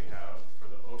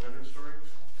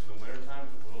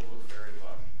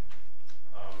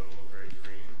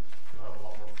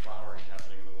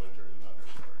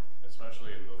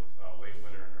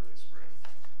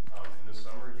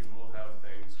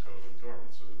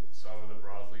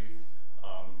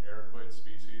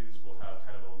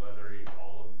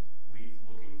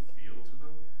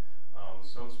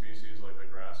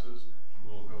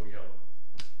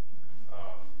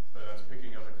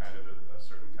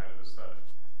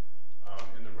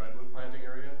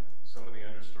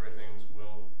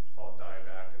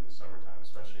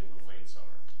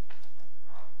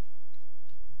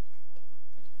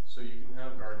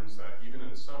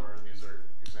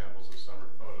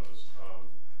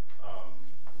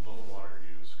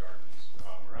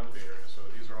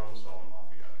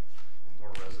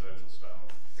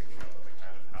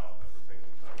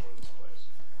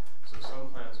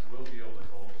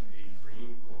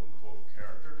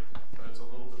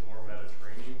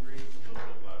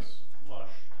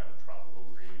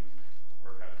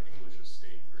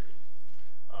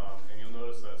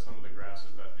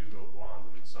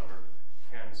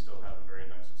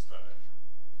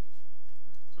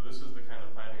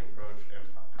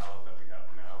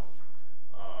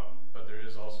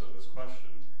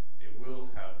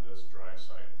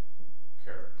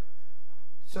character.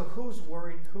 So who's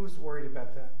worried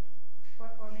about that?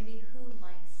 Or maybe who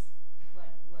likes what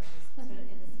was sort of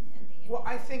in the Well,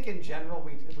 I think in general,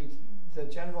 the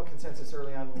general consensus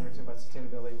early on when we were talking about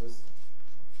sustainability was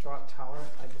drought tolerant,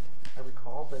 I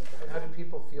recall, but how do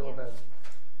people feel about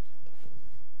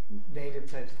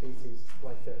native type species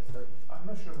like this? I'm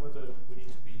not sure whether we need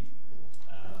to be,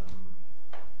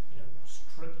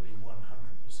 strictly 100%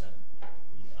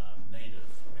 native.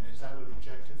 I mean, is that an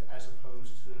objective as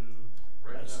opposed to,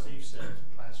 Right as now. Steve said,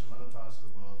 plants from other parts of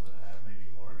the world that have maybe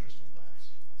more interesting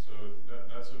plants? So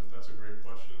that's a great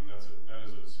question, and that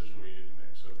is a decision we need to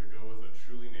make. So if we go with a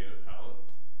truly native palette,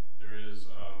 there is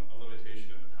a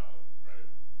limitation in the palette, right?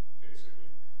 Basically,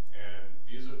 and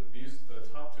the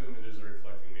top two images are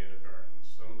reflecting native gardens.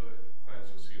 Some of the plants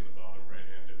you'll see in the bottom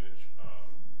right-hand image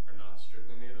are not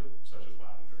strictly native, such as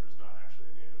lavender is not actually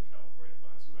a native California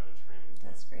plant; it's a Mediterranean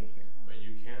plant. That's great here. But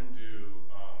you can do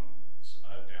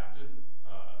adapted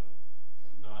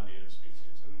non-native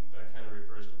species, and that kind of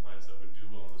refers to plants that would do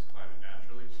well in this climate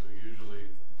naturally. So usually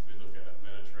we look at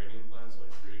Mediterranean plants like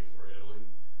Greece or Italy,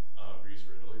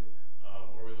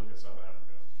 or we look at South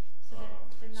Africa.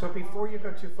 So before you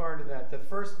go too far into that, the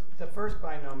first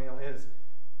binomial is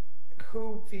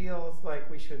who feels like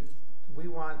we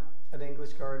want an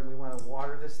English garden, we want to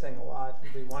water this thing a lot,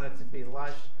 we want it to be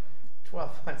lush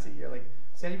 12 months a year. Like,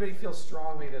 does anybody feel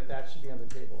strongly that should be on the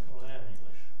table? Well, I am English.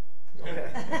 Okay.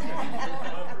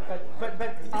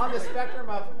 but on the spectrum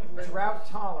of drought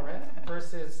tolerant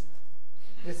versus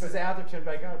this is Atherton,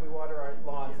 by God, we water our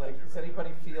lawns. Like, does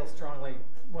anybody feel strongly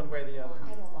one way or the other? I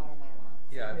don't water my lawn.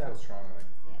 Yeah, I Yeah. feel strongly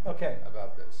Okay.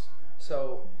 about this.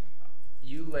 So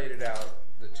you laid it out,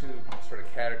 the two sort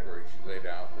of categories you laid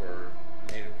out were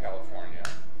native California,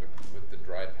 with the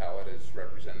dry palette as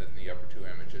represented in the upper two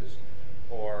images,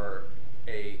 or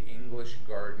a English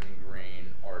garden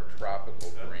green or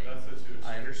tropical green. That's the two.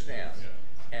 I understand.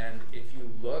 Yeah. And if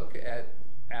you look at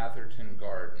Atherton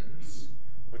Gardens,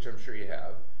 which I'm sure you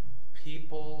have,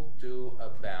 people do a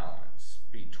balance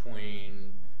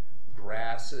between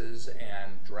grasses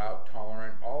and drought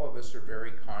tolerant. All of us are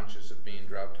very conscious of being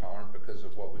drought tolerant because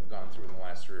of what we've gone through in the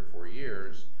last 3 or 4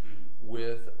 years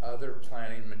with other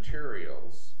planting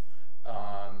materials,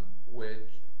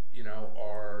 which,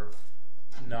 are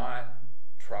not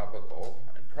tropical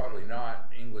and probably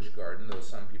not English garden, though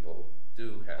some people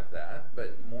do have that,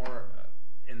 but more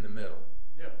in the middle.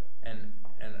 Yeah. And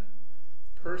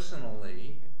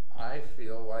personally, I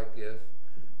feel like if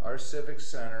our Civic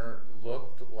Center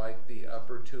looked like the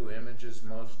upper two images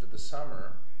most of the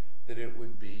summer, that it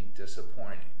would be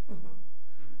disappointing.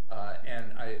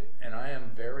 And I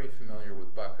am very familiar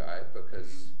with Buckeye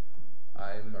because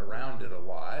I'm around it a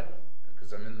lot,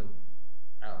 because I'm in the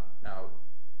out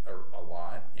a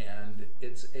lot, and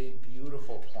it's a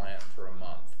beautiful plant for a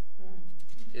month.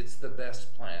 It's the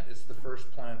best plant. It's the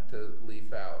first plant to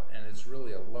leaf out, and it's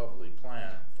really a lovely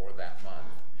plant for that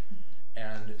month.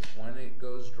 And when it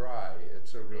goes dry,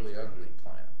 it's a really ugly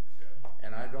plant. Yeah.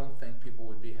 And I don't think people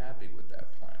would be happy with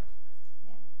that plant.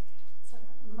 Yeah. So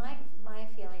my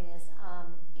feeling is,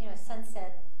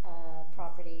 Sunset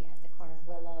property at the corner of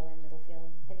Willow and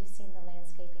Middlefield. Have you seen the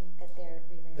landscaping that they're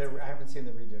re-landscaping? I haven't seen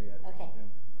the redo yet. Okay.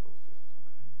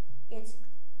 Yeah. It's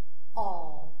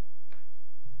all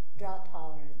drought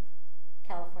tolerant,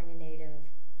 California native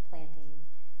planting,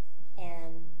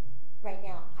 and right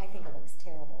now I think it looks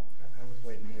terrible. I was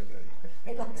waiting to hear that.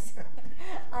 It looks,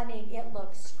 it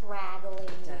looks scraggly,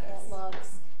 it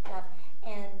looks rough.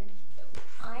 And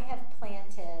I have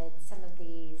planted some of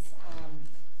these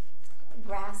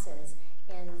grasses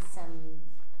in some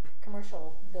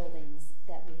commercial buildings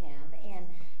that we have. And,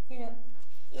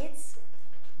 it's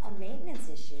a maintenance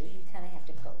issue. You kind of have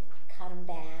to go cut them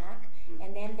back,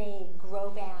 and then they grow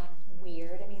back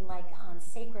weird. Like on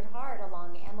Sacred Heart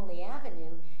along Emily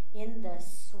Avenue, in the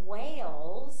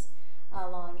swales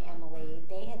along Emily,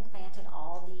 they had planted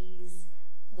all these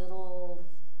little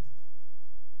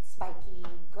spiky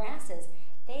grasses.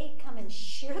 They come and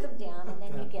shear them down, and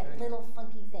then you get little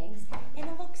funky things, and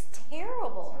it looks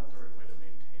terrible. It's not the right way to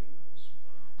maintain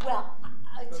those. Well,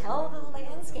 tell the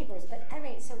landscapers, but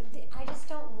so I just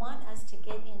don't want us to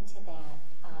get into that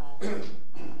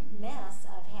mess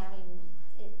of having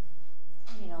it,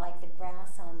 like the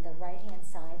grass on the right-hand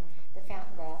side, the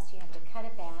fountain grass, you have to cut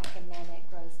it back, and then it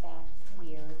grows back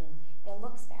weird, and it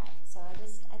looks bad. So I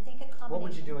think a combination. What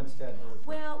would you do instead?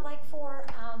 Well, like for,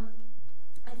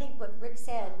 I think what Rick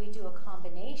said, we do a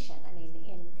combination.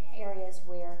 In areas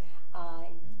where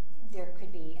there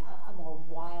could be a more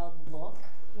wild look,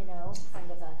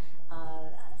 kind of a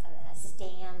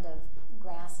stand of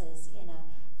grasses in a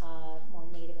more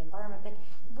native environment. But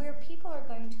where people are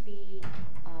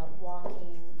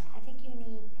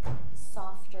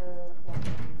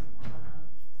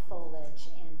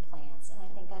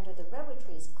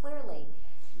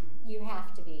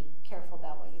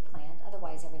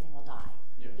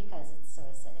so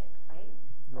acidic, right?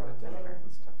 Rhododendron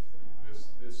and stuff.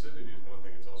 The acidity is one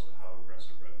thing, it's also how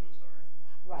aggressive redwoods are.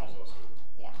 Right. Which is also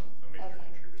Yeah. a major Okay.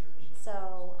 contributor.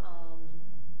 So,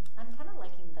 I'm kind of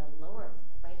liking the lower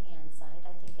right-hand side.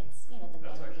 I think it's, the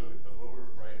That's actually, the lower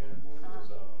right-hand one is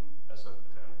SF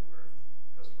Botanical Garden,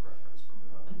 just for reference from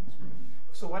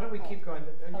the So why don't we keep going?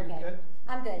 Are you Okay. good?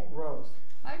 I'm good. Rose.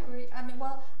 I agree. I mean,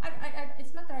 well,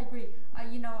 it's not that I agree.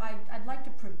 I'd like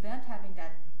to prevent having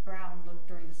that brown look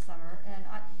during the summer, and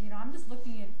I'm just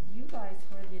looking at you guys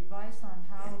for the advice on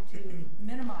how to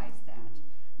minimize that.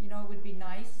 It would be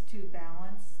nice to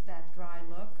balance that dry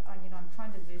look. I'm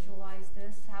trying to visualize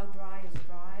this. How dry is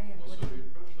dry, and Also, the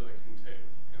approach that I can take,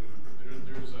 and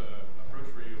there's